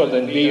much slower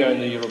than we are in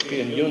the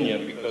European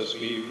Union, because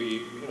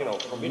we you know,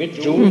 from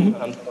mid-June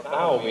until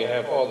now, we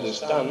have all this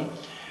done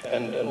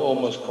and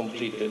almost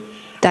completed.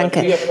 But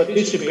we are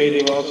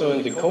participating also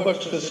in the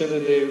COVAX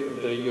facility.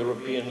 The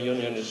European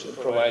Union is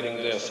providing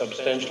their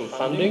substantial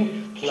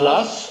funding,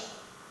 plus,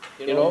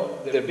 you know,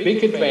 the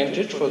big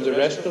advantage for the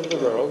rest of the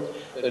world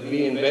that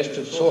we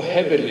invested so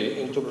heavily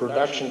into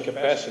production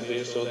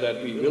capacity so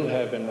that we will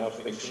have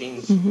enough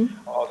vaccines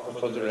also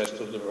for the rest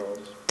of the world.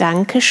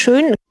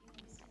 Dankeschön.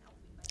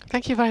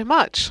 Thank you very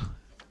much.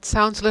 It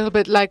sounds a little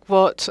bit like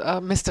what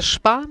Mr.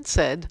 Spahn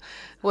said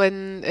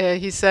when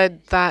he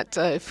said that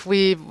if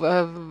we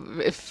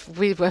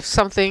have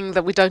something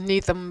that we don't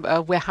need them,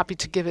 we're happy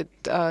to give it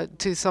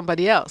to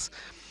somebody else.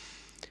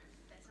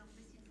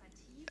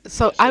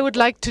 So I would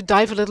like to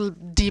dive a little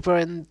deeper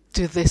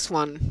into this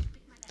one.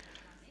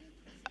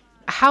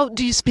 How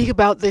do you speak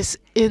about this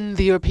in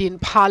the European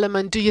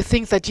Parliament? Do you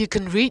think that you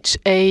can reach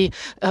a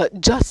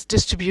just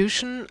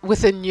distribution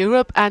within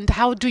Europe? And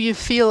how do you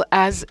feel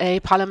as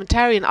a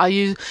parliamentarian? Are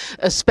you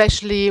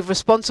especially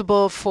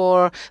responsible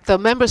for the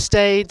member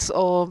states,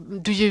 or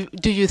do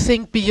you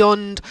think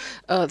beyond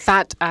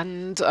that?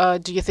 And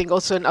do you think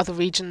also in other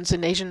regions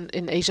in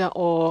Asia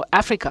or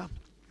Africa?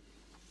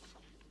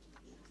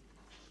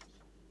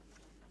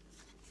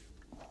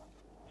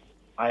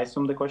 I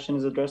assume the question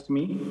is addressed to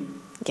me?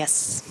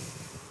 Yes.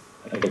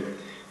 Okay.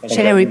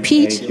 Shall I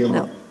repeat?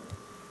 No.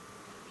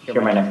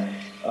 Hear my name.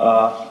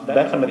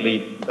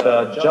 Definitely,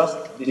 the just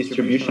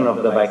distribution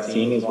of the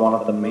vaccine is one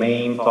of the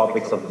main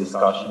topics of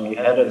discussion. We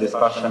had a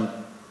discussion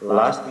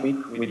last week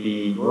with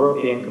the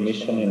European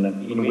Commission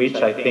in which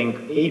I think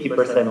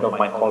 80% of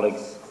my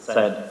colleagues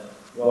said,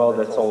 well,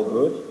 that's all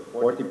good,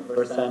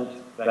 40%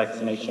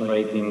 vaccination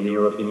rate in the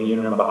European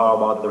Union, but how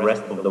about the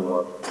rest of the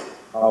world?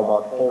 How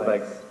about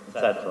COVAX,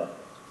 etc.?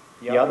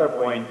 The other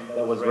point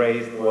that was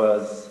raised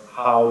was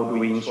how do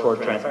we ensure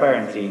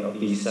transparency of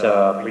these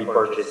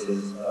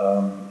pre-purchases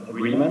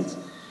agreements?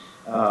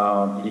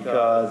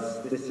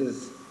 Because this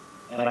is,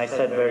 and I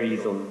said very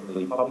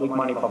easily, public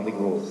money, public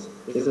rules.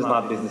 This is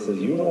not business as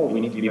usual.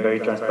 We need to be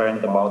very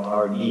transparent about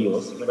our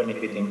deals, even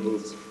if it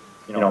includes,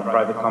 you know,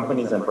 private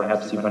companies and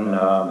perhaps even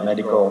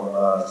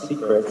medical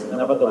secrets.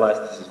 Nevertheless,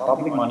 this is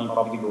public money,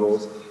 public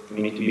rules.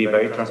 We need to be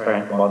very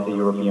transparent about the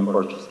European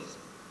purchases.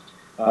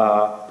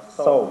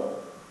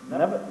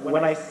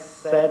 When I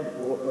said,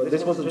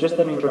 this was just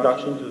an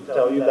introduction to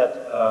tell you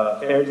that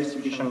fair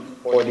distribution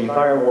for the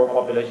entire world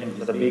population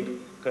is a big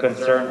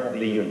concern of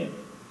the Union.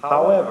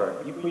 However,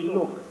 if we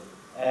look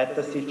at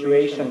the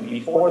situation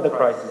before the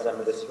crisis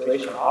and the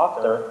situation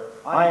after,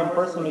 I am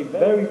personally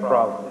very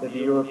proud that the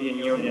European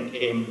Union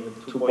came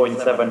with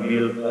 2.7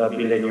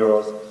 billion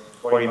euros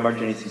for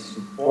emergency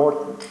support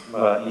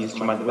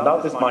instruments.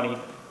 Without this money,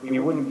 we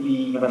wouldn't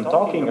be even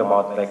talking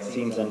about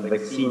vaccines and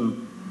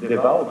vaccine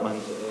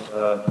development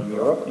in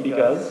Europe,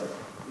 because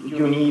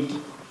you need,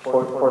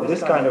 for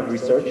this kind of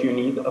research, you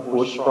need a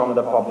push from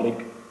the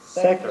public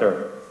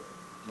sector.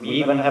 We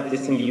even have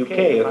this in the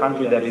UK, a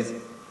country that is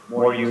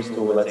more used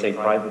to, let's say,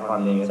 private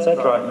funding,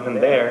 etc. Even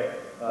there,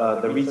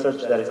 the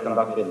research that is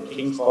conducted at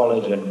King's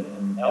College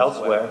and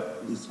elsewhere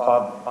is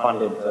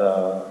funded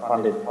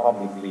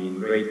publicly in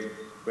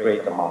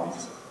great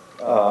amounts.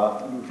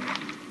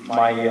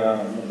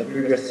 The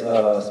previous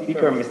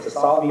speaker, Mr.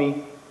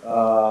 Salmi,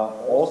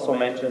 also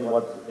mentioned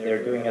what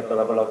they're doing at the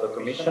level of the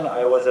Commission.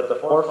 I was at the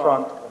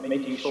forefront of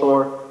making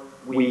sure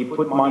we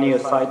put money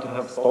aside to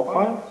have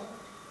stockpiles.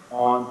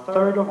 On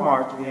 3rd of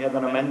March, we had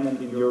an amendment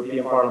in the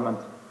European Parliament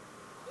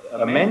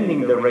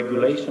amending the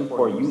regulation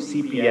for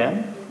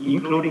UCPN,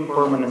 including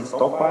permanent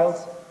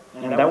stockpiles,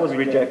 and that was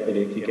rejected,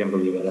 if you can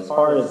believe it, as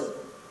far as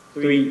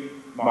 3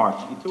 March.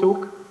 It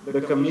took the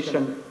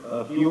Commission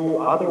a few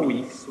other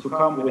weeks to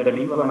come with an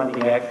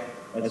implementing act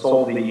and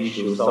solve the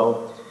issue.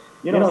 So,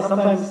 you know,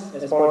 sometimes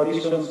as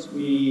politicians,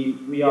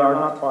 we are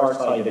not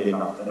far-sighted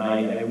enough, and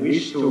I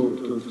wish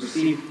to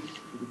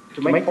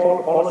make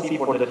policy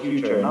for the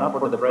future, not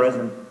for the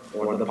present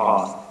or the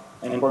past.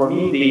 And for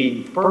me,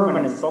 the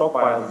permanent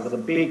stockpiles is a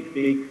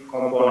big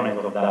component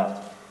of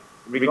that.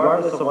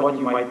 Regardless of what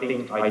you might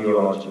think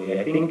ideologically,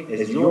 I think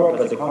as Europe,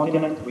 as a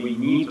continent, we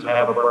need to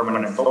have a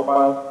permanent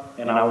stockpile,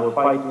 and I will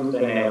fight tooth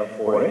and nail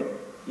for it,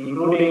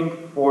 including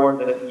for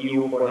the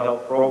EU for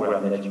Health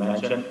program that you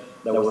mentioned,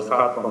 that was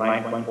cut from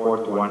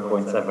 9.4 to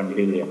 1.7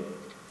 billion.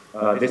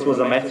 This was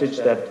a message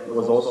that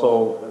was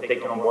also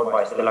taken on board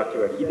by Stella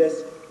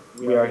Kyriakides.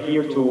 We are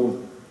here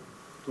to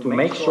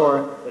make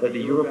sure that the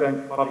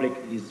European public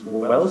is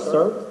well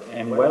served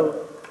and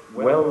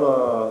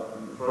well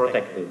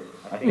protected.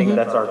 I think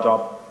that's our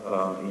job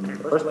in the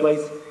first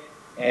place.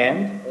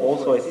 And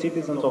also as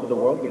citizens of the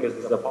world, because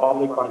it's a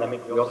public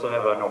pandemic, we also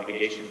have an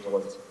obligation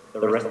towards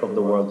the rest of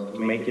the world to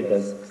make it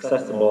as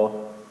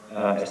accessible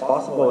as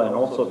possible, and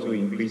also to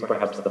increase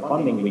perhaps the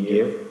funding we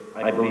give.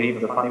 I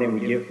believe the funding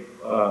we give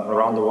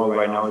around the world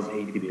right now is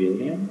 80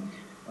 billion.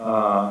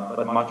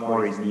 But much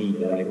more is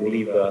needed. I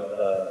believe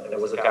there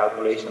was a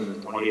calculation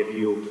that only a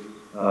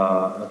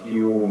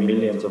few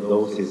millions of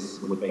doses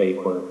would pay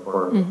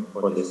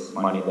for this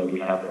money that we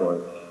have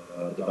for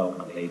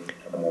development aid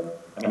at the moment.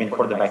 I mean,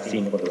 for the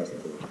vaccine for the rest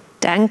of the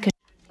world.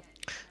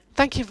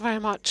 Thank you very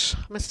much,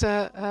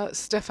 Mr.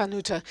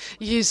 Ștefănuță.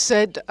 You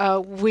said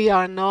we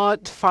are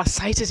not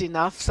far-sighted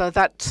enough, so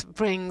that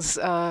brings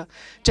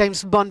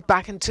James Bond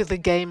back into the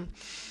game.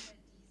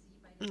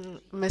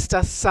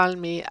 Mr.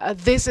 Salmi,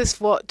 this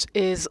is what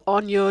is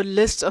on your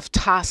list of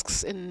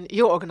tasks in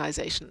your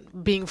organization,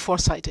 being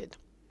foresighted.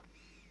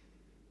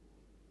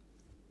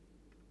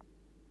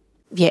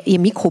 Ja, Ihr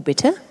Mikro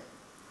bitte.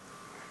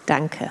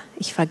 Danke.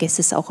 Ich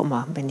vergesse es auch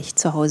immer, wenn ich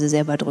zu Hause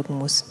selber drücken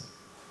muss.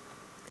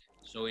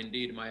 So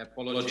indeed, my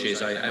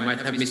apologies. I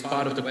might have missed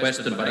part of the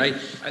question, but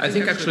I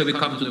think actually we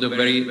come to the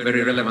very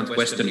relevant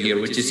question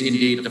here, which is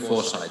indeed the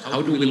foresight.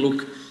 How do we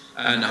look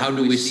and how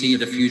do we see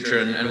the future,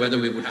 and whether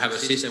we would have a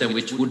system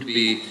which would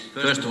be,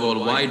 first of all,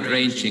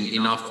 wide-ranging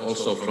enough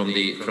also from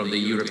the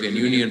European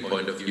Union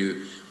point of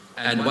view,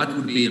 and what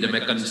would be the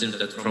mechanisms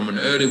that from an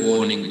early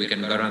warning we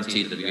can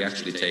guarantee that we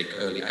actually take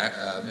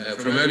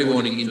from early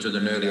warning into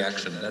an early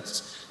action.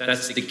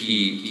 That's the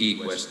key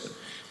question.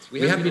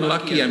 We have been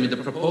lucky. I mean, the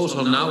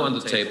proposal now on the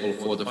table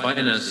for the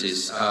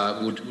finances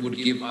would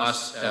give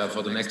us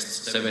for the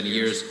next 7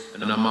 years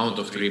an amount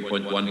of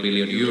 3.1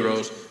 billion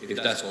euros,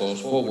 if that goes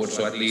forward.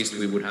 So at least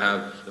we would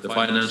have the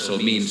financial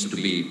means to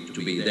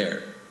be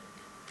there.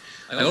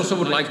 I also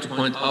would like to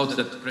point out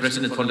that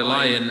President von der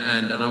Leyen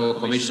and our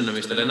Commissioner,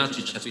 Mr.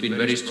 Lenarčič, has been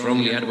very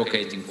strongly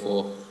advocating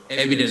for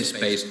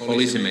evidence-based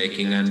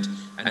policymaking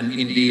and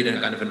indeed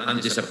a kind of an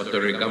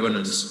anticipatory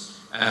governance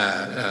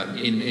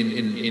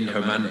in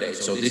her mandate.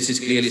 So this is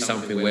clearly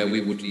something where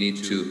we would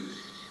need to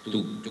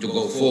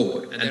go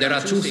forward. And there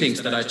are two things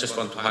that I just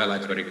want to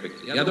highlight very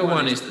quickly. The other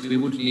one is that we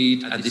would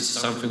need, and this is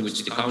something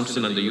which the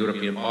Council and the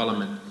European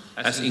Parliament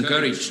has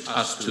encouraged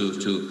us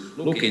to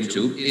look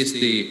into, is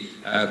the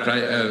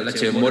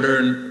let's say a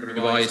modern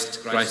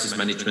revised crisis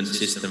management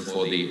system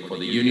for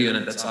the Union,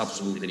 and that's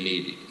absolutely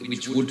needed,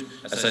 which would,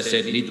 as I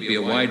said, need to be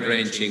a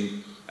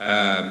wide-ranging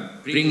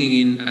bringing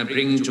in and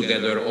bringing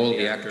together all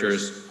the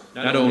actors,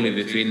 not only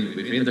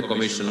within the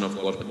Commission, of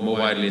course, but more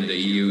widely in the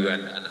EU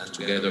and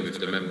together with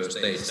the member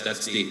states.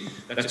 That's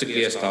a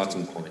clear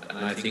starting point, and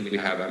I think we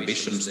have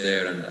ambitions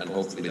there, and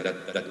hopefully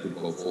that could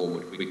go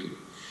forward quickly.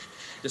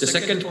 The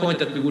second point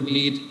that we would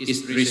need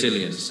is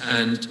resilience,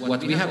 and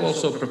what we have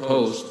also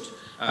proposed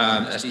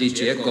as DG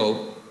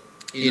ECHO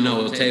in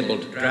our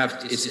tabled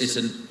draft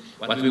is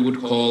what we would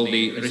call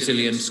the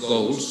resilience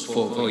goals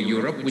for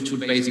Europe, which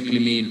would basically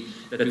mean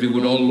that we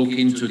would all look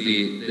into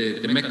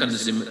the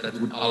mechanism that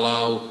would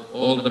allow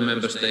all the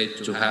member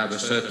states to have a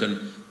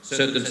certain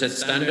set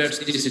standards.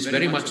 This is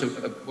very much a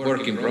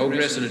work in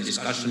progress and a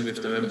discussion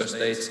with the member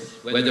states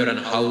whether and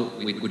how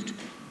we could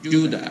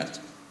do that.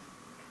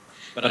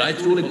 But I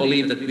truly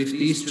believe that with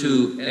these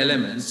two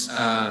elements,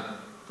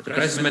 the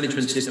crisis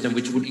management system,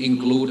 which would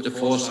include the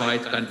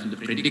foresight and the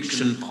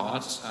prediction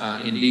parts,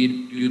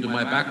 indeed, due to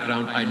my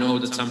background, I know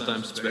that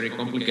sometimes it's very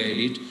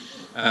complicated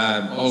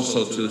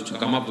also to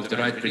come up with the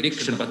right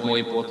prediction, but more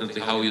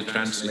importantly, how you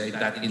translate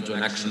that into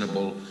an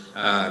actionable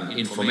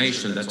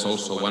information. That's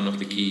also one of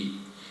the key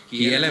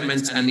key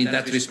elements, and in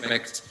that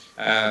respect,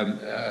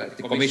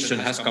 the Commission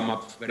has come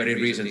up very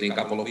recently, a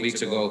couple of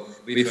weeks ago,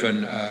 with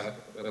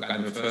a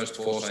kind of first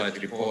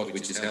foresight report,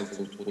 which is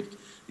helpful to put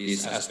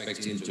these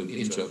aspects into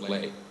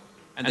play.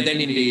 And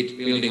then indeed,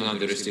 building on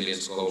the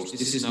resilience goals,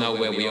 this is now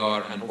where we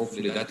are, and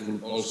hopefully that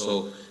will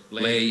also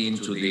play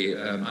into the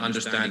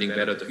understanding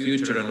better the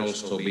future and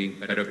also being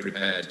better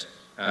prepared,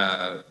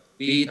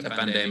 be it a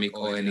pandemic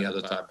or any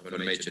other type of a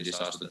major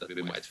disaster that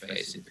we might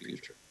face in the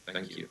future.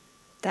 Thank you.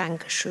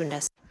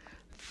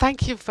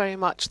 Thank you very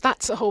much.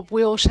 That's a hope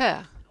we all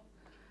share.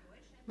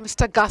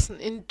 Mr. Gassen,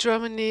 in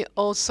Germany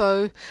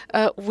also,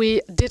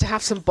 we did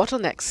have some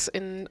bottlenecks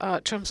in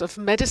terms of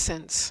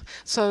medicines.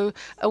 So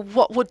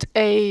what would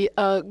a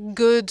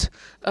good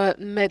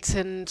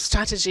medicine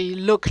strategy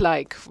look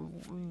like,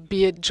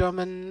 be it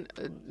German,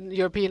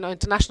 European or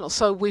international?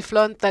 So we've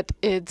learned that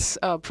it's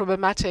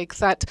problematic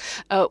that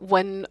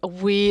when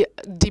we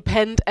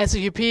depend as a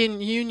European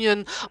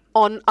Union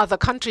on other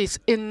countries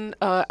in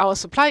our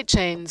supply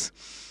chains,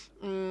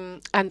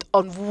 and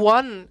on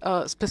one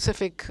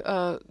specific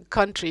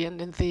country,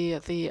 and in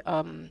the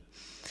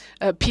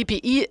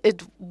PPE,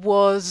 it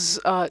was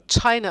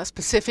China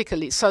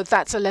specifically. So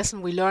that's a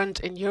lesson we learned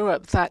in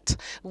Europe, that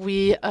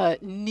we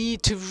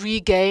need to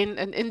regain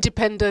an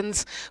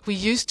independence. We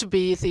used to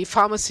be the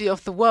pharmacy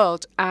of the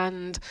world,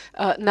 and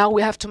now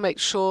we have to make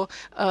sure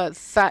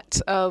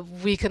that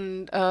we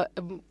can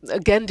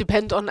again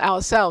depend on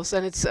ourselves.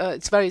 And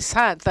it's very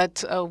sad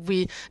that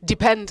we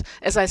depend,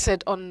 as I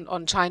said,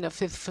 on China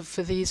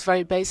for these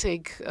very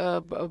basic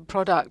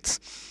products.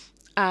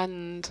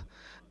 And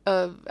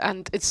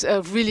it's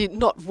really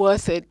not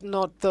worth it.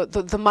 Not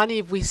the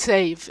money we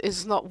save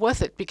is not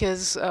worth it,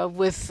 because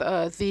with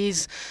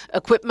these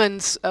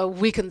equipments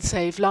we can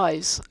save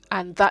lives,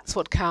 and that's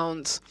what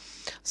counts.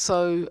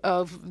 So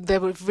there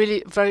were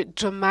really very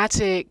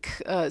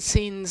dramatic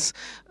scenes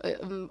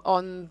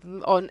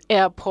on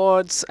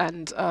airports,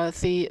 and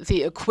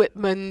the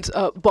equipment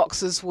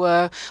boxes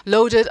were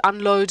loaded,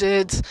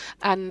 unloaded,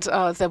 and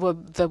there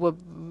were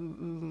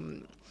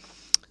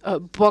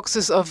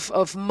boxes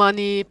of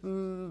money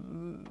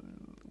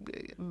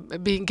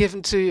being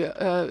given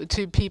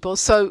to people.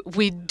 So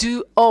we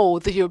do owe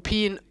the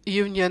European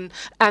Union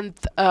and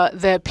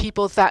their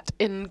people that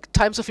in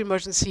times of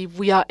emergency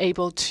we are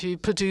able to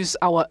produce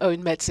our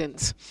own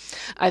medicines.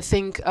 I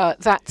think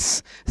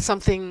that's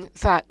something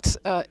that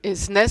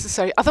is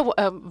necessary.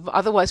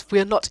 Otherwise we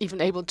are not even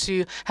able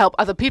to help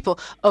other people.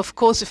 Of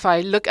course, if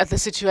I look at the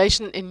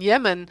situation in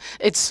Yemen,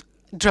 it's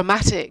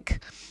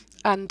dramatic.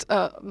 And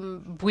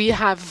we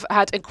have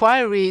had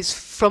inquiries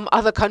from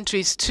other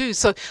countries too,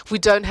 so we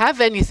don't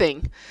have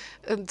anything.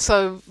 And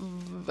so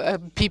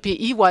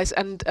PPE-wise,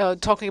 and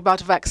talking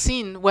about a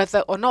vaccine,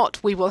 whether or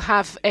not we will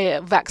have a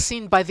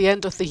vaccine by the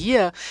end of the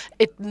year,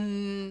 it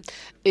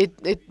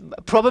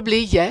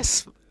probably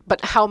yes.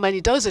 But how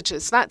many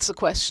dosages? That's a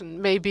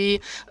question. Maybe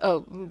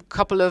a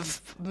couple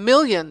of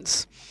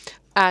millions.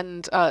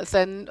 And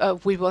then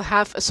we will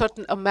have a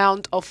certain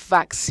amount of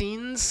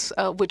vaccines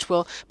which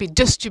will be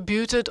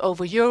distributed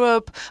over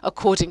Europe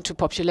according to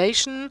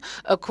population,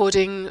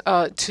 according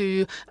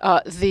to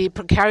the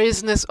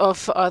precariousness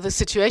of the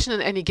situation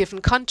in any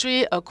given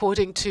country,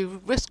 according to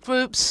risk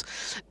groups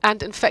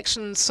and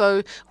infections.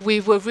 So we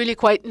were really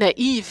quite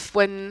naive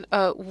when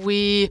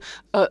we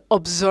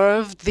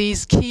observed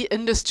these key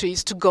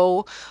industries to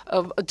go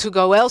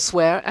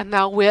elsewhere, and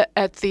now we're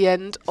at the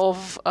end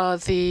of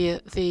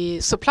the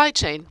supply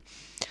chain.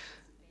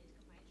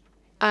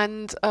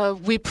 And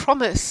we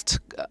promised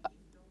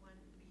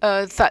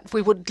that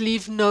we would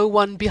leave no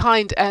one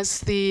behind as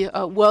the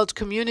world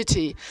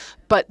community.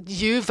 But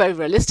you very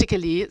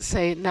realistically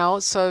say now,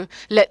 so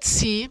let's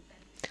see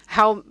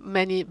how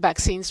many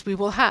vaccines we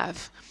will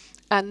have.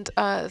 And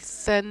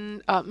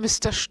then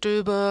Mr.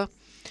 Stöbe,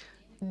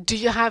 do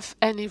you have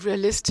any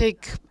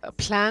realistic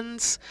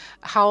plans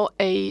how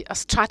a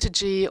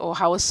strategy or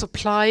how a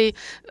supply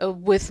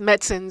with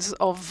medicines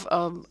of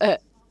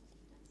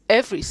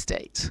every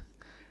state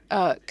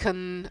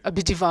can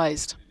be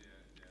devised?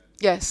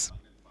 Yes.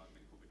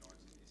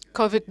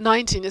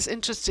 COVID-19 is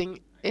interesting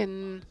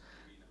in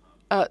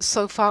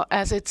so far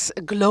as it's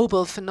a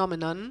global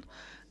phenomenon,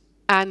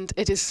 and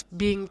it is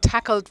being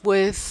tackled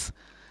with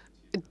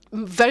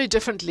very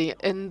differently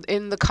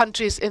in the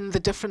countries, in the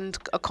different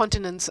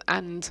continents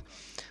and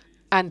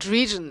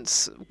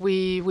regions.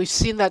 We've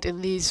seen that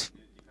in these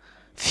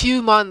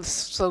few months.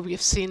 So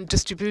we've seen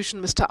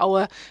distribution. Mr.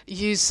 Auer,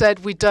 you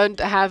said we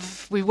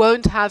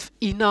won't have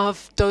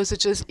enough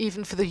dosages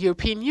even for the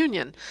European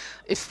Union.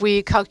 If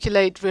we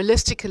calculate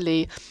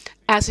realistically,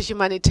 as a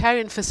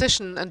humanitarian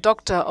physician and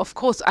doctor, of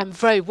course, I'm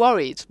very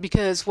worried,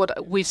 because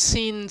what we've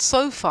seen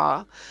so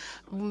far,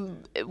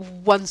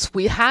 once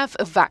we have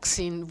a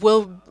vaccine,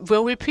 will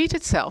repeat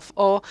itself,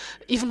 or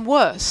even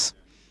worse.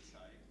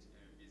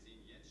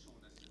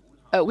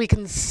 we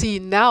can see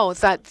now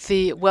that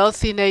the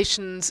wealthy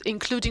nations,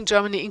 including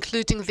Germany,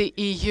 including the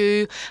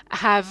EU,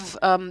 have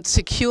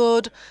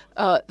secured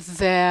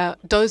their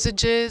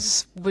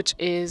dosages, which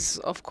is,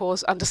 of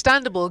course,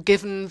 understandable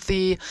given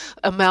the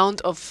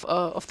amount of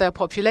their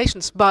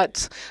populations.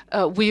 But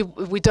we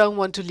don't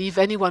want to leave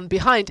anyone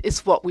behind,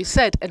 is what we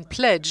said and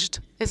pledged,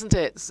 isn't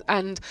it?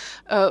 And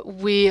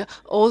we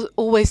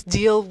always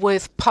deal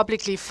with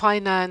publicly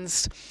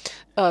financed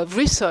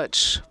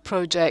research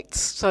projects.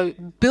 So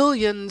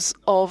billions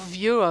of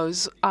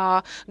euros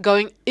are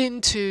going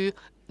into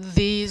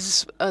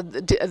this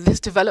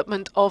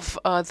development of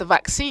the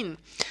vaccine.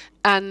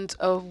 And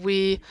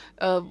we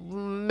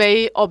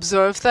may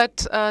observe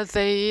that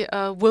they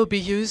will be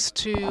used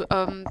to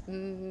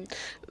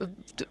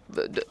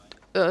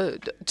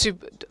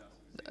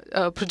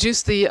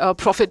produce the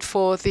profit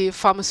for the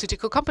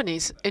pharmaceutical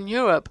companies in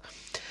Europe.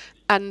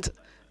 And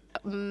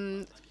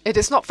it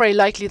is not very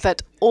likely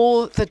that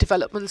all the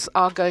developments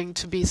are going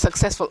to be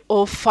successful.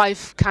 All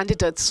 5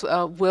 candidates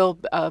will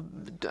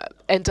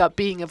end up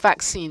being a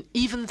vaccine.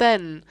 Even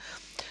then,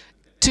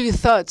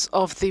 2/3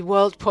 of the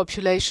world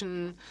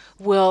population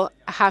will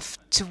have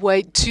to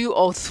wait 2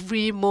 or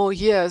 3 more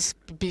years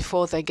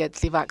before they get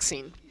the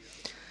vaccine.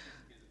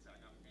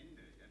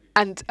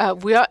 And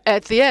we are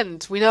at the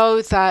end. We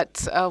know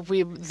that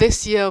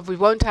this year we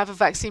won't have a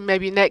vaccine,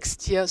 maybe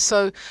next year.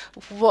 So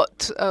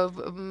what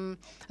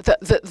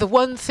the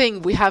one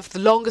thing we have the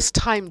longest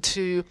time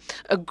to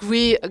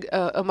agree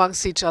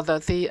amongst each other,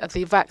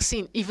 the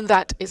vaccine, even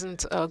that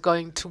isn't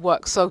going to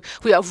work. So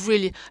we are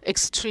really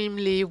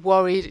extremely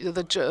worried.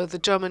 The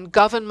German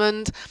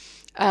government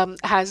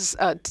has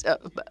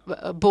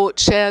bought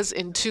shares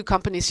in 2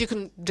 companies. You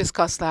can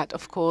discuss that,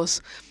 of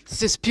course. It's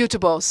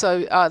disputable.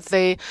 So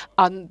they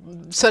are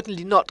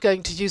certainly not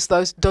going to use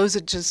those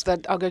dosages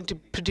that are going to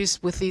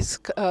produce with these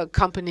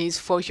companies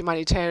for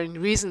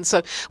humanitarian reasons.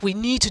 So we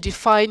need to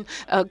define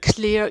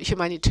clear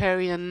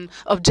humanitarian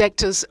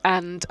objectives,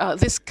 and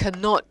this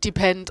cannot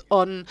depend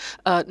on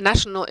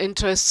national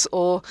interests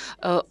or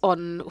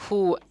on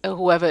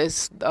whoever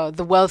is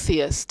the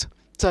wealthiest.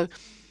 So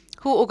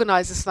who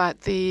organizes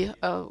that? The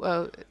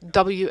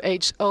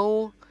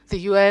WHO, the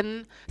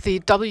UN. The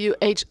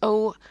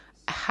WHO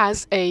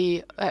has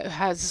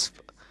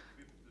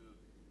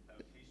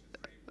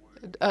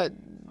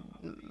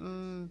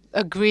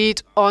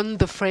agreed on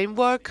the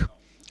framework,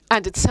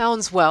 and it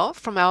sounds well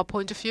from our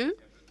point of view.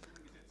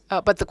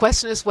 But the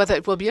question is whether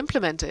it will be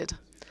implemented.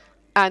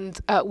 And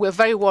we're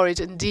very worried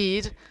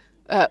indeed.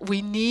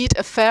 We need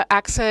a fair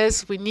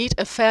access, we need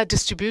a fair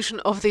distribution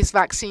of these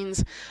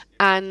vaccines,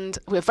 and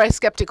we're very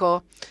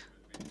skeptical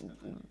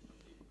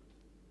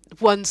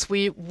once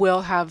we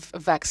will have a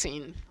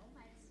vaccine.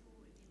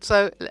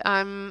 So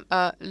I'm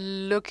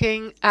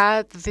looking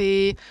at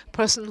the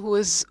person who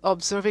is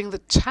observing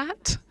the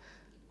chat.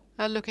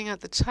 Looking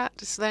at the chat,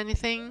 is there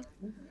anything?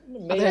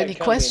 Are there any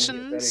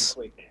questions?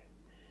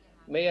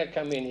 May I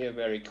come in here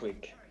very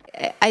quick?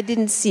 I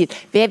didn't see it.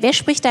 Wer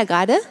spricht da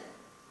gerade?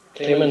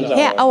 Clemens Auer.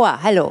 Herr Auer,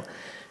 hallo.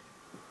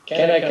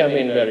 Can I come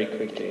in very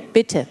quickly?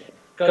 Bitte.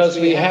 Because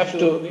we have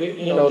to,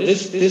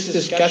 this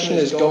discussion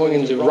is going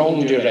in the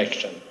wrong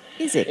direction.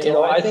 Is it?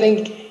 I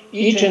think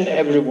each and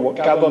every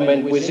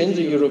government within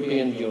the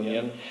European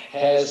Union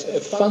has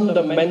a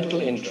fundamental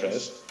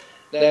interest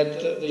that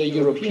the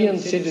European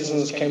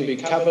citizens can be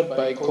covered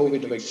by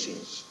COVID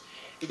vaccines.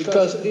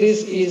 Because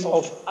this is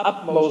of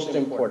utmost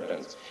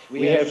importance.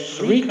 We have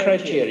 3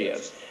 criteria.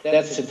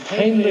 That's the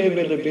timely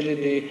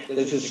availability,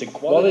 this is the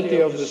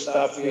quality of the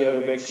stuff we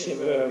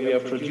are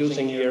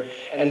producing here,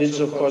 and it's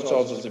of course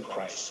also the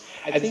price.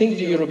 I think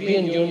the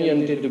European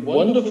Union did a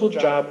wonderful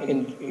job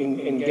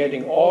in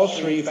getting all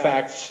 3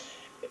 facts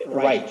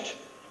right,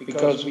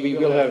 because we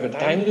will have a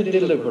timely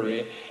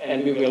delivery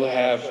and we will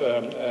have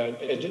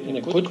in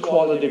a good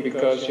quality,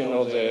 because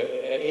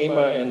the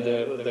EMA and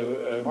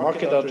the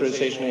market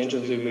authorization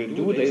agency will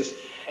do this.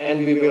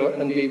 And we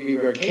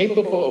were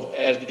capable of,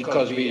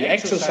 because we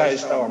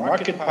exercised our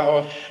market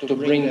power, to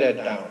bring that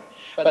down.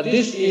 But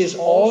this is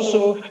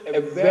also a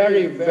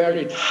very,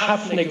 very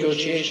tough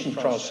negotiation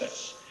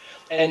process.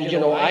 And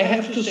I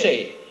have to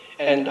say,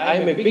 and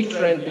I'm a big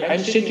friend, I'm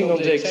sitting on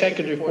the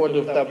executive board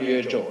of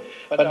WHO,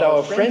 but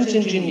our friends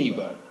in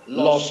Geneva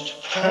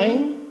lost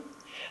time.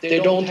 They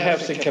don't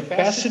have the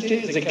capacity,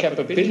 the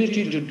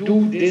capability to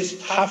do these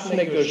tough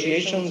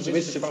negotiations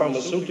with the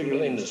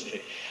pharmaceutical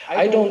industry.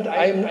 The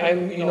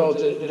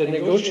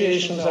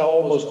negotiations are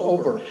almost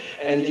over,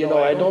 and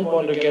I don't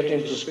want to get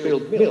into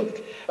spilled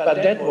milk, but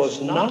that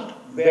was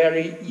not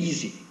very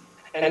easy.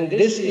 And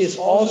this is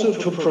also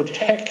to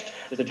protect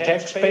the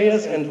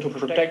taxpayers and to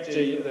protect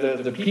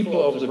the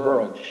people of the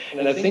world.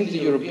 And I think the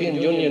European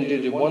Union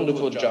did a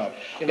wonderful job.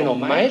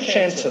 My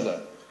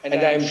chancellor, and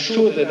I'm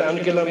sure that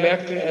Angela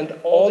Merkel and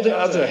all the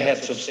other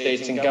heads of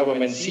states and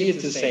governments see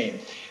it the same.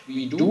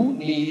 We do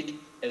need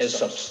a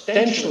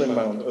substantial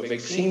amount of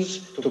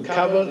vaccines to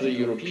cover the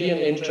European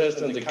interest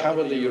and to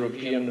cover the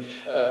European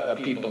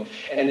people.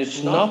 And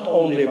it's not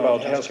only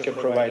about healthcare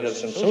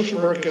providers and social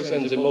workers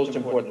and the most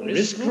important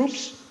risk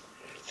groups.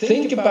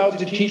 Think about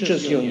the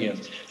teachers'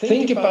 unions.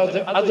 Think about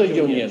the other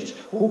unions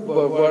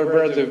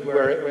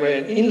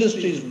where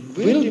industries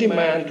will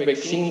demand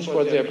vaccines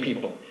for their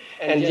people.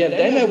 And yet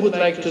then I would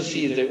like to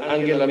see the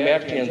Angela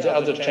Merkel and the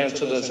other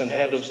chancellors and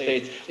head of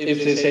states if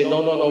they say,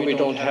 no, we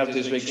don't have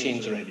these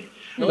vaccines ready.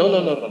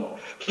 No.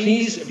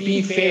 Please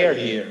be fair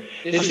here.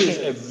 This is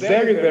a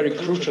very, very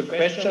crucial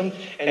question,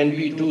 and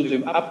we do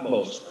the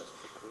utmost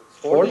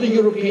for the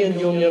European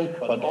Union,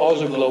 but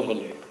also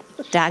globally.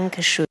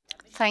 Dankeschön.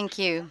 Thank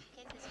you.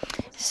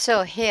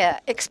 So here,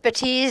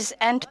 expertise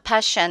and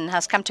passion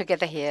has come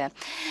together here.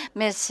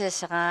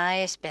 Mrs.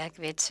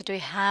 Reis-Bergwitz, do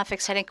you have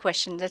exciting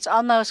questions? It's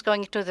almost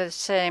going to the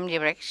same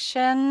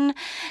direction.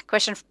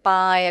 Question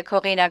by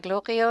Corina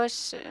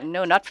Glorios.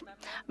 No, not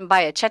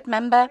by a chat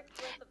member.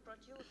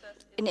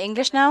 In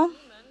English now.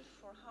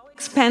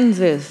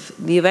 Expensive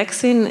the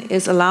vaccine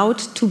is allowed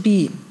to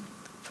be?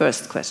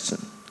 First question.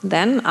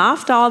 Then,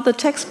 after all the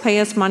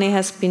taxpayers' money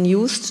has been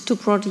used to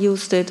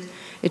produce it,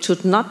 it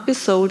should not be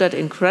sold at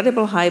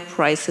incredible high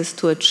prices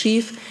to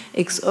achieve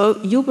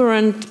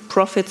exuberant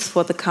profits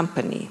for the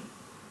company.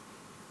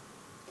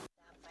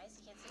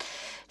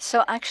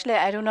 So actually,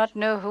 I do not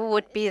know who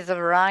would be the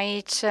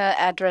right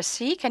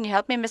addressee. Can you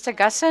help me, Mr.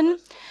 Gassen?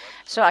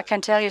 So I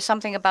can tell you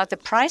something about the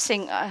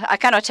pricing. I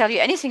cannot tell you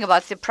anything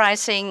about the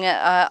pricing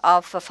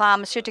of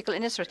pharmaceutical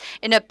industries.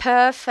 In a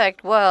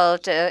perfect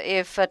world,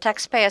 if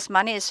taxpayers'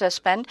 money is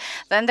spent,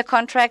 then the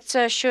contracts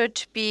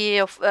should be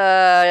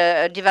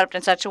developed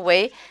in such a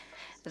way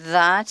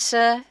that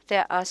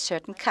there are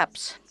certain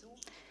caps.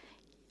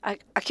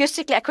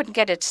 Acoustically, I couldn't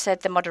get it,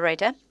 said the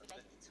moderator.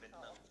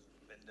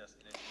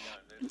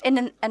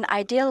 In an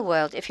ideal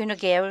world, if you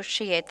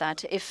negotiate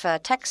that, if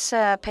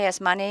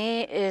taxpayers'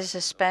 money is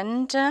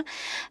spent,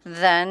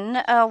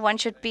 then one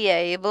should be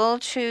able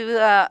to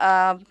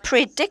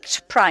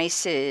predict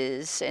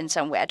prices in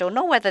some way. I don't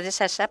know whether this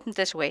has happened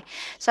this way.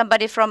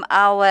 Somebody from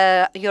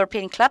our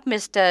European club,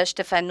 Mr.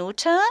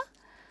 Ștefănuță?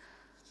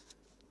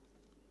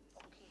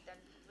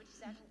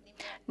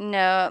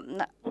 No.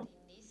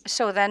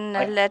 So then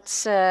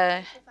let's...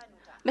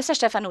 Mr.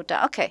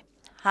 Ștefănuță, okay.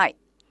 Hi.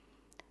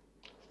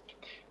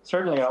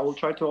 Certainly, I will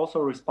try to also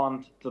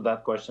respond to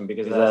that question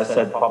because, as I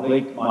said,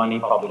 public money,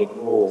 public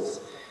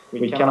rules.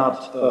 We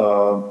cannot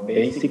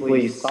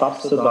basically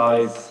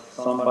subsidize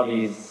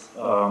somebody's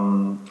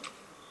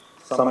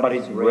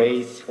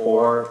race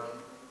for,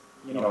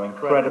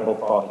 incredible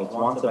profits.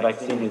 Once the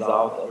vaccine is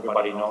out,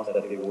 everybody knows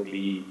that it will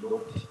be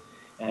looked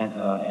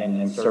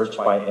and searched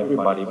by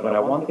everybody. But I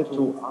wanted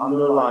to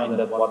underline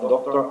that what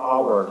Dr.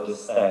 Auer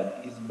just said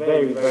is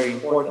very, very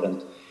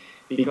important,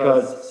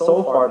 because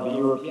so far the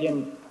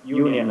European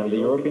Union and the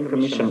European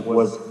Commission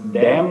was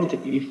damned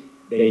if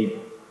they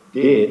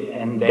did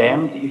and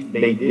damned if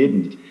they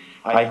didn't.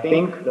 I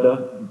think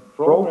the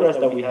progress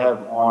that we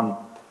have on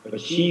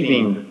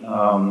achieving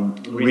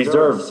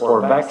reserves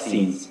for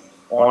vaccines,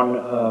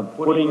 on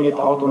putting it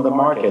out on the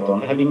market,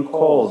 on having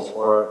calls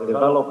for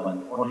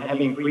development, on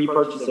having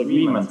pre-purchase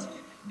agreements,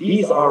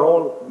 these are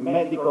all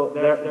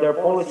they're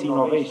policy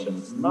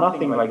innovations.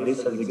 Nothing like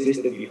this has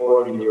existed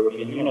before in the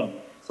European Union.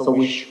 So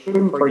we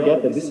shouldn't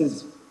forget that this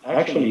is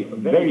actually a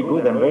very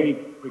good and very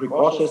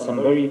precautious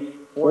and very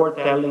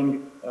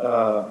foretelling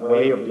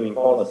way of doing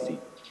policy.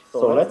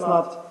 So let's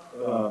not,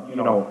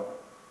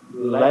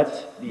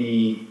 let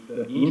the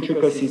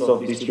intricacies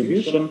of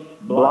distribution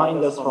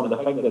blind us from the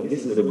fact that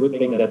this is a good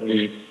thing that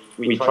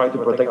we try to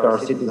protect our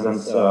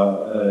citizens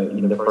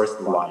in the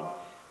first line.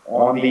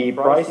 On the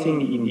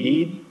pricing,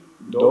 indeed,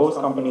 those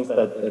companies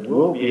that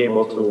will be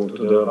able to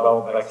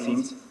develop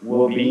vaccines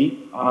will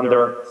be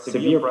under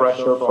severe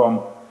pressure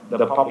from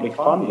the public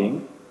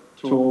funding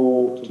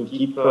to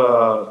keep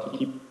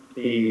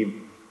the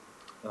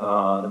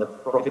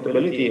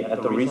profitability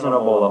at a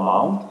reasonable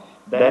amount.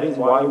 That is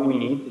why we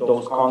need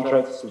those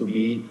contracts to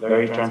be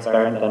very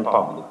transparent and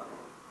public.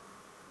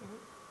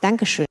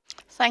 Dankeschön.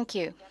 Thank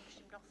you.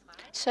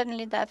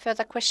 Certainly there are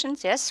further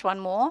questions. Yes, one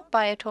more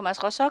by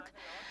Thomas Rostock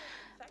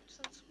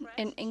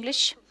in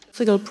English.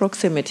 Physical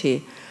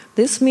proximity.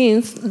 This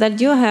means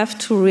that you have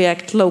to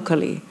react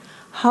locally.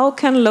 How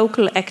can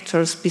local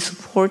actors be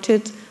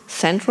supported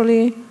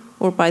centrally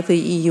or by the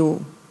EU?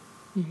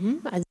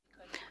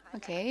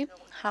 Okay.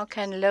 How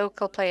can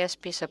local players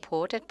be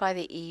supported by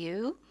the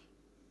EU?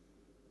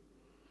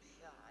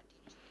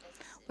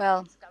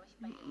 Well,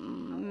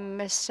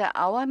 Mr.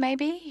 Auer,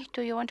 maybe?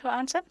 Do you want to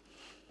answer?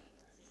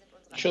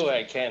 Sure,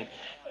 I can.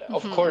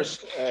 Of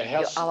course,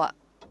 health...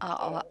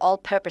 Our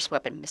all-purpose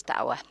weapon, Mr.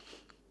 Auer.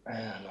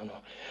 No.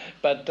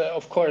 But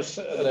of course,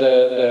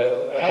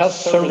 the health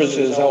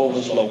services are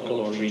always local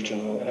or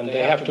regional, and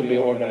they have to be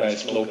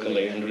organized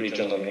locally and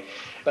regionally.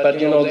 But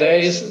there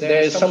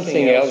is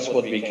something else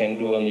what we can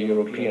do on the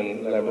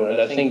European level,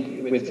 and I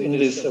think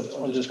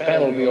on this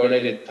panel we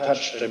already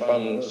touched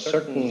upon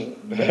certain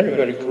very,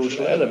 very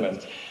crucial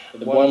elements.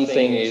 The one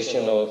thing is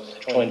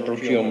joint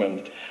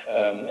procurement.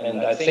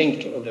 And I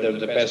think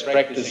the best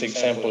practice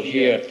example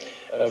here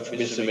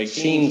with the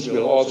vaccines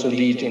will also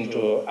lead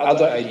into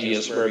other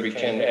ideas where we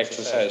can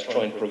exercise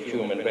joint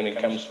procurement when it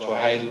comes to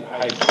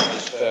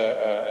high-priced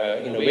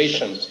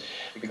innovations,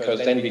 because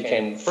then we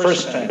can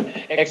first time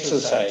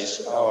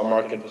exercise our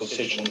market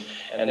position,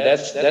 and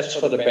that's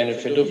for the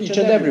benefit of each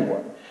and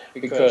everyone.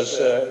 Because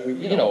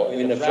you know,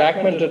 in a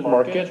fragmented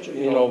market,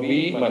 you know,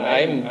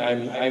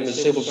 I'm a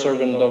civil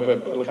servant of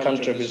a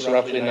country with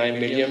roughly 9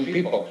 million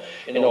people.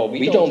 You know,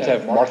 we don't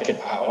have market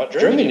power.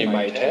 Germany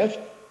might have,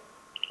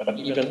 but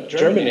even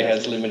Germany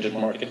has limited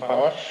market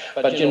power.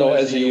 But you know,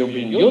 as a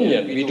European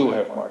Union, we do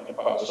have market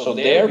power. So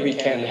there we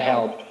can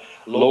help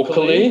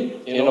locally,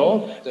 you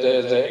know,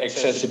 the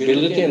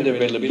accessibility and the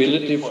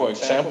availability, for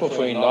example,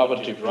 for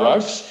innovative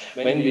drugs,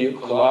 when we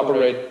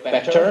collaborate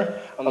better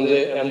on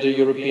the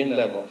European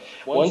level.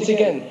 Once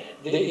again,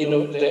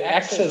 the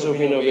access to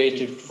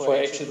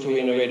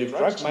innovative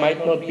drugs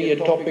might not be a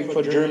topic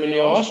for Germany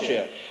or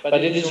Austria,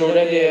 but it is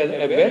already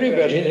a very,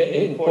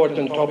 very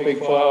important topic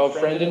for our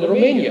friend in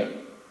Romania.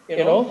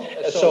 You know,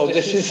 so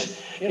this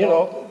is, you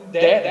know,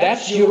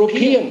 that's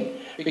European.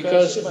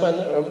 Because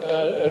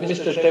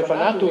Mr.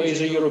 Ștefănuță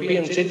is a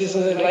European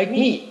citizen like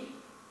me,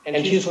 and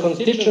his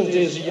constituents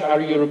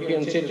are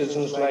European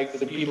citizens like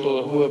the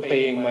people who are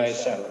paying my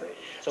salary.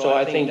 So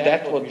I think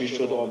that's what we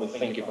should all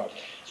think about.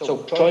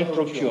 So joint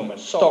procurement,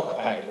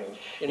 stockpiling,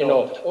 you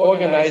know,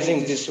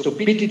 organizing the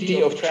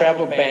stupidity of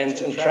travel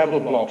bans and travel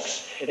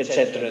blocks,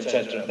 etc.,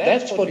 etc.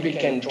 That's what we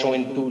can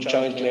do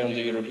jointly on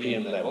the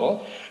European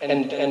level,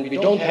 and we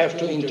don't have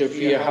to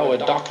interfere how a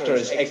doctor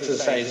is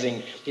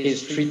exercising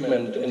his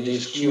treatment and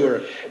his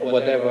cure,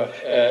 whatever,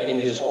 in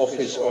his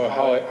office, or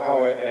how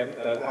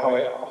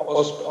a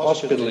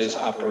hospital is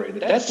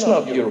operated. That's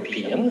not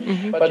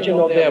European, but you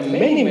know, there are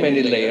many,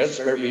 many layers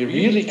where we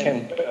really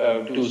can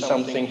do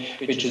something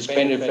which is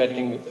benefiting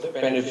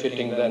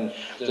then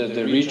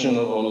the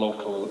regional or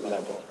local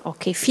level.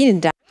 Okay, vielen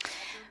Dank.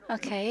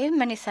 Okay,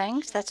 many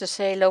thanks. That's to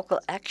say local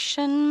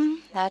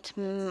action that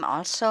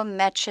also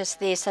matches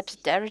the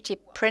subsidiarity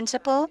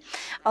principle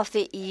of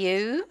the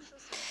EU.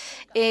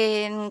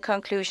 In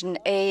conclusion,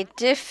 a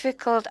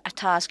difficult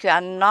task. You are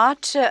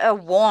not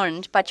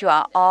warned, but you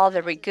are all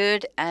very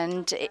good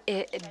and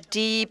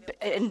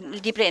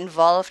deeply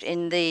involved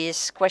in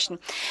this question.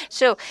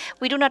 So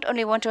we do not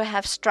only want to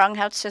have strong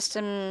health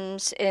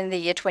systems in the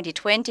year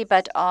 2020,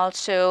 but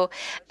also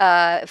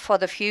for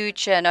the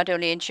future, not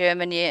only in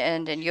Germany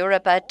and in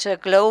Europe, but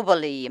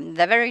globally.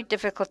 The very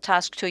difficult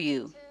task to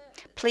you.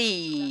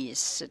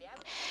 Please.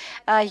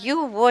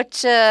 You would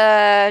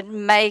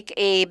make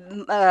a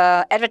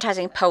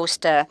advertising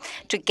poster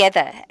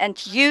together,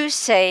 and you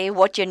say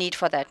what you need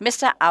for that.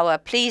 Mr. Auer,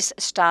 please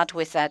start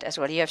with that as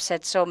well. You have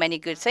said so many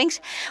good things.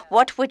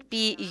 What would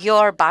be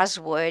your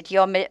buzzword,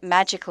 your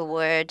magical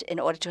word, in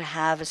order to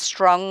have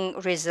strong,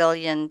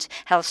 resilient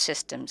health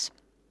systems?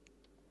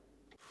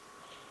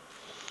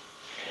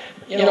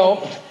 You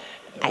know,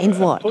 ein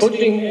Wort.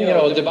 Putting, you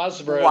know, the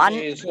buzzword One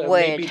is word.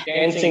 maybe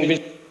dancing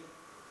with.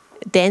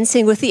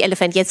 Dancing with the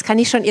Elephant. Jetzt kann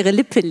ich schon Ihre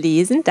Lippe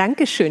lesen.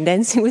 Dankeschön.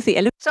 Dancing with the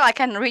Elephant. So I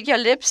can read your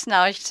lips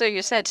now. So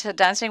you said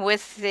dancing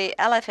with the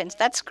elephants.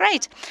 That's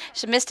great.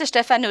 So Mr.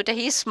 Ștefănuță,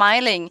 he's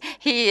smiling.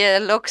 He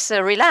looks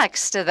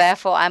relaxed.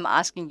 Therefore, I'm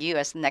asking you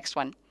as the next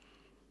one.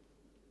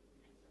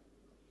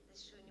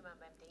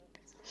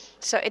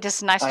 So it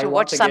is nice to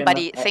watch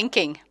somebody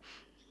thinking.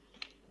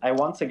 I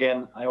once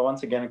again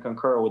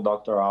concur with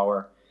Dr.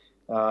 Auer.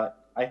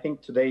 I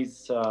think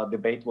today's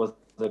debate was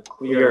a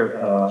clear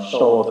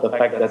show of the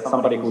fact that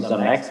somebody who's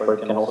an expert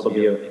can also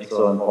be an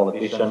excellent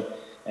politician,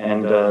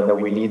 and that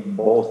we need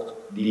both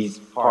these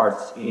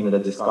parts in the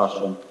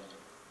discussion.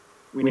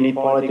 We need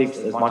politics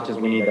as much as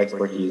we need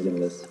expertise in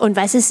this. Und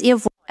was ist Ihr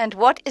Wort? And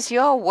what is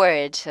your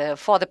word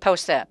for the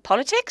poster?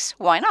 Politics?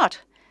 Why not?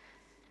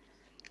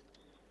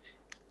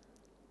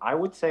 I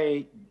would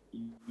say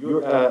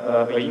you're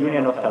a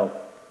union of health.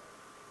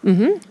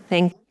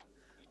 Thank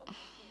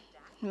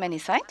you. Many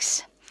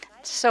thanks.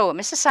 So,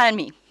 Mr.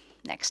 Salmi,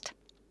 next.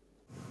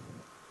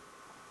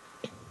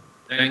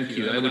 Thank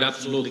you. I would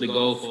absolutely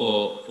go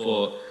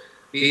for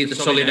either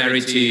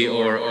solidarity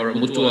or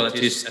mutual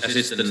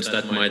assistance.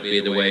 That might be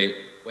the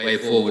way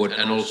forward,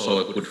 and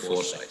also a good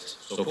foresight.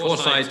 So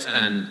foresight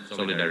and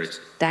solidarity.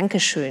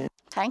 Dankeschön.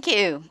 Thank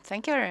you.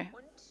 Thank you very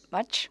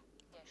much.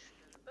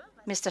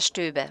 Mr.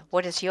 Stöbe,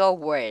 what is your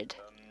word?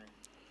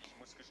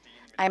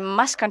 I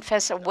must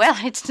confess, well,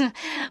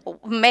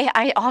 may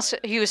I also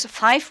use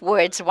 5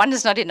 words? One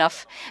is not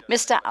enough.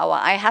 Mr. Auer,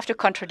 I have to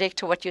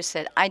contradict what you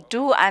said. I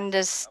do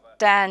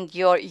understand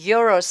your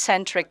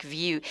Eurocentric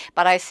view,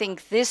 but I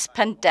think this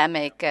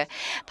pandemic,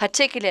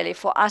 particularly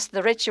for us,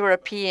 the rich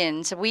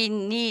Europeans, we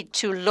need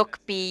to look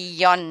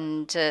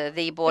beyond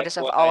the borders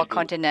of our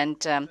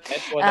continent.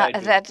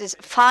 That is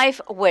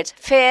 5 words: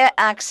 fair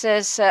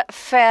access,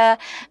 fair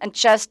and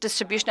just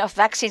distribution of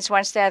vaccines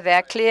once they're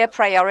there, clear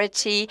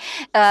priority.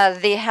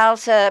 The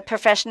health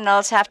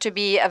professionals have to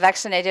be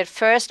vaccinated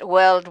first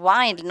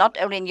worldwide, not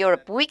only in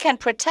Europe. We can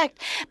protect,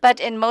 but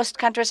in most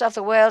countries of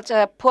the world,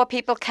 poor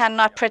people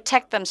cannot protect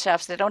protect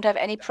themselves. They don't have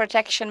any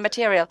protection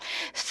material.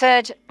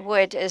 Third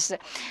word is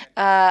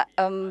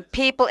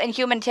people in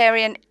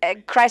humanitarian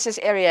crisis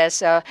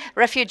areas,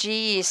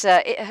 refugees,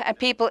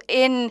 people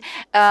in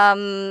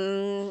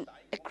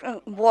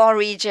war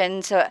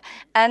regions,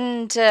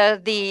 and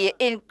the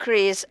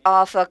increase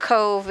of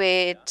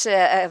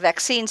COVID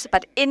vaccines,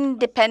 but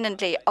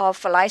independently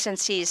of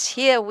licensees.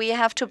 Here we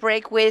have to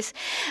break with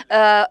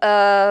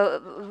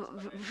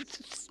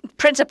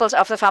principles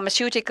of the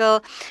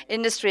pharmaceutical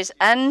industries,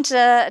 and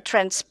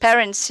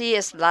transparency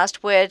is the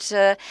last word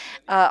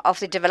of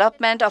the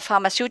development of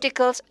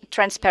pharmaceuticals.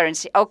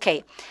 Transparency.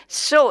 Okay,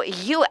 so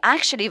you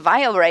actually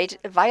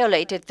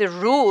violated the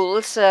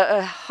rules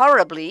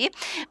horribly,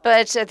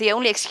 but the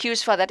only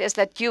excuse for that is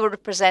that you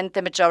represent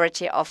the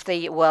majority of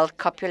the world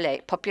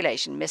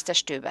population, Mr.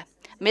 Stöbe.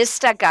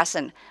 Mr.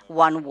 Gassen,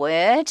 one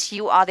word.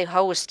 You are the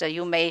host.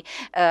 You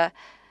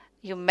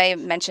may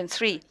mention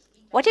 3.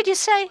 What did you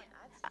say?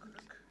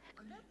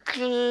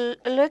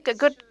 Look,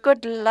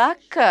 good luck.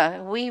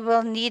 We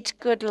will need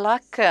good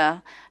luck.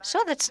 So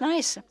that's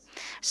nice.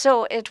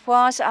 So it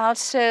was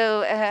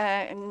also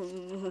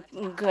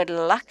good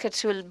luck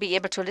to be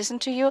able to listen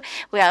to you.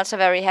 We're also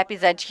very happy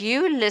that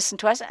you listen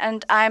to us.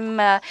 And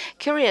I'm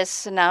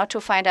curious now to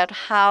find out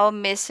how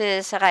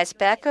Mrs.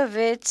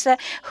 Reis-Berkowitz,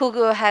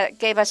 who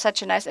gave us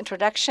such a nice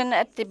introduction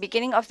at the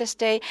beginning of this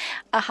day,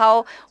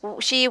 how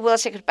she will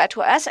say goodbye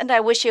to us. And I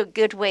wish you a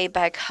good way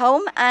back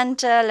home.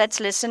 And let's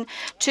listen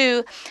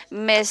to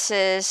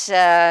Mrs.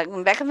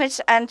 Berkowitz.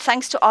 And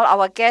thanks to all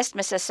our guests,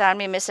 Mr.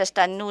 Salmi, Mrs.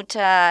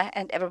 Danuta,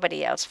 and everybody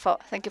else.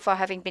 Thank you for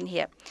having been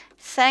here.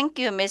 Thank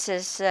you,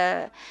 Mrs.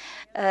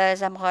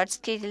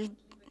 Zamrodsky.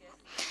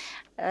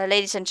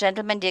 Ladies and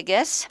gentlemen, dear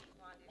guests,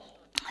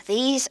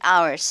 these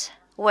hours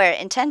were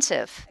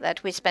intensive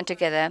that we spent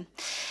together,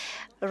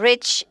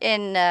 rich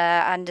in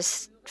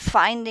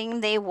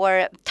finding. They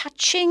were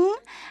touching,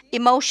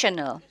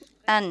 emotional,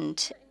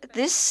 and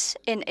this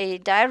in a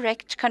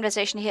direct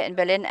conversation here in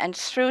Berlin and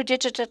through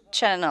digital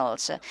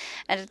channels.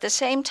 And at the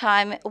same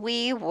time,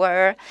 we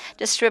were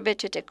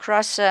distributed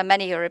across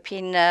many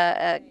European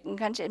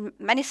countries.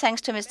 Many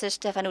thanks to Mr.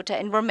 Ștefănuță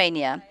in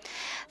Romania.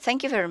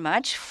 Thank you very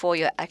much for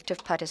your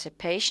active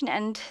participation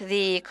and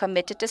the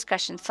committed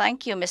discussion.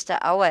 Thank you, Mr.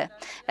 Auer.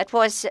 It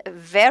was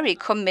very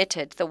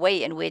committed, the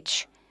way in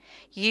which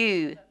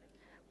you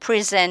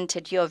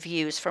presented your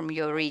views from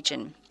your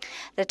region.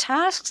 The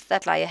tasks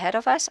that lie ahead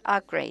of us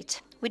are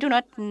great. We do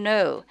not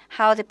know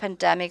how the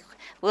pandemic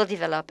will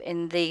develop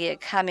in the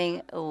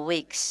coming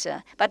weeks.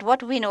 But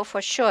what we know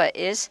for sure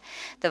is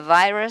the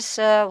virus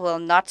will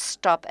not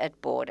stop at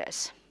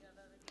borders,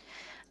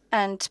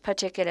 and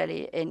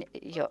particularly in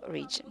your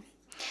region.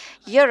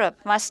 Europe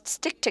must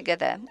stick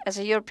together as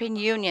a European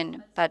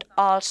Union, but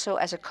also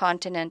as a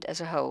continent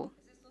as a whole.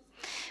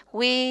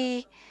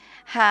 We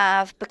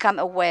have become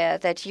aware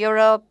that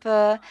Europe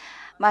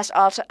must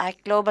also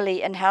act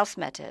globally in health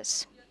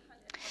matters.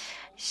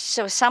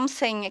 So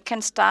something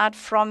can start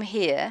from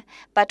here,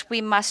 but we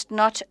must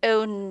not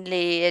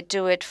only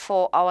do it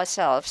for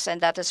ourselves,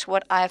 and that is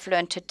what I've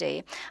learned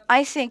today.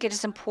 I think it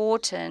is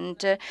important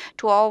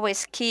to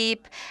always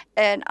keep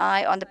an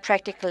eye on the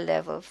practical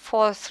level.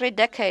 For 3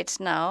 decades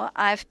now,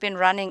 I've been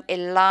running a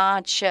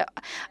large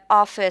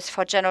office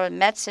for general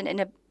medicine in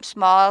a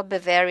small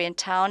Bavarian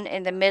town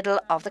in the middle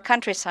of the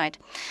countryside.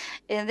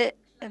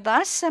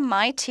 Thus,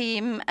 my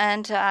team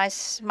and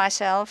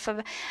myself,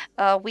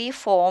 we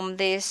form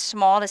the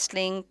smallest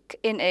link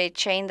in a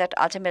chain that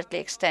ultimately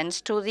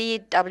extends to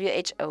the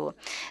WHO.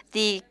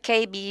 The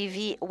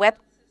KBV Web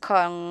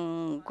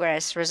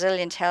Congress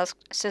Resilient Health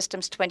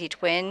Systems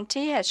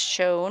 2020 has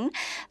shown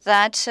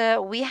that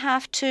we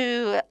have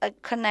to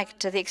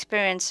connect the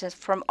experiences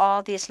from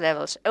all these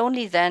levels.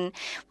 Only then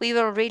we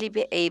will really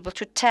be able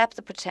to tap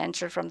the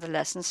potential from the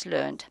lessons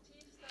learned.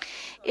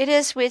 It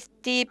is with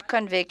deep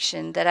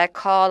conviction that I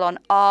call on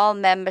all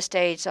member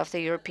states of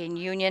the European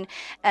Union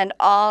and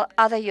all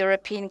other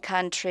European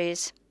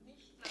countries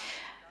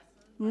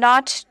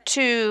not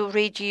to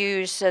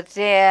reduce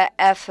their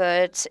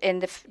efforts in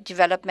the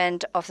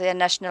development of their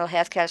national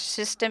healthcare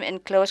system in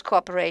close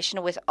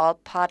cooperation with all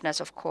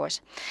partners, of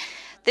course.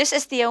 This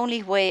is the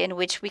only way in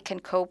which we can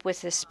cope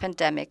with this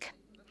pandemic,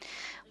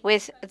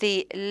 with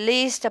the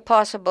least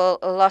possible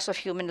loss of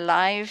human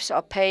lives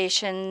or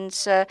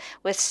patients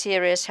with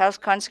serious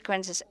health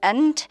consequences,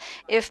 and,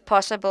 if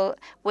possible,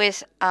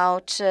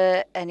 without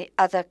any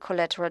other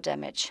collateral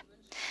damage.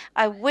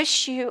 I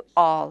wish you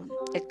all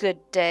a good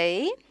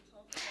day,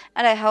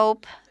 and I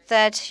hope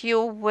that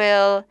you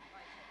will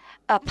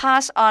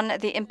pass on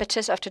the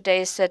impetus of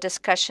today's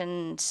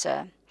discussions.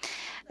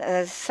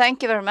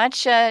 Thank you very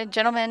much,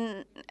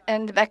 gentlemen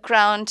in the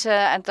background,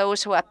 and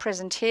those who are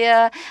present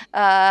here,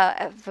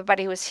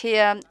 everybody who is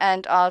here,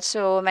 and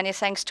also many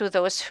thanks to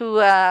those who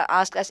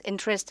asked us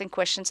interesting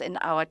questions in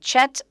our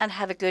chat, and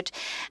have a good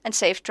and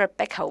safe trip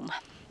back home.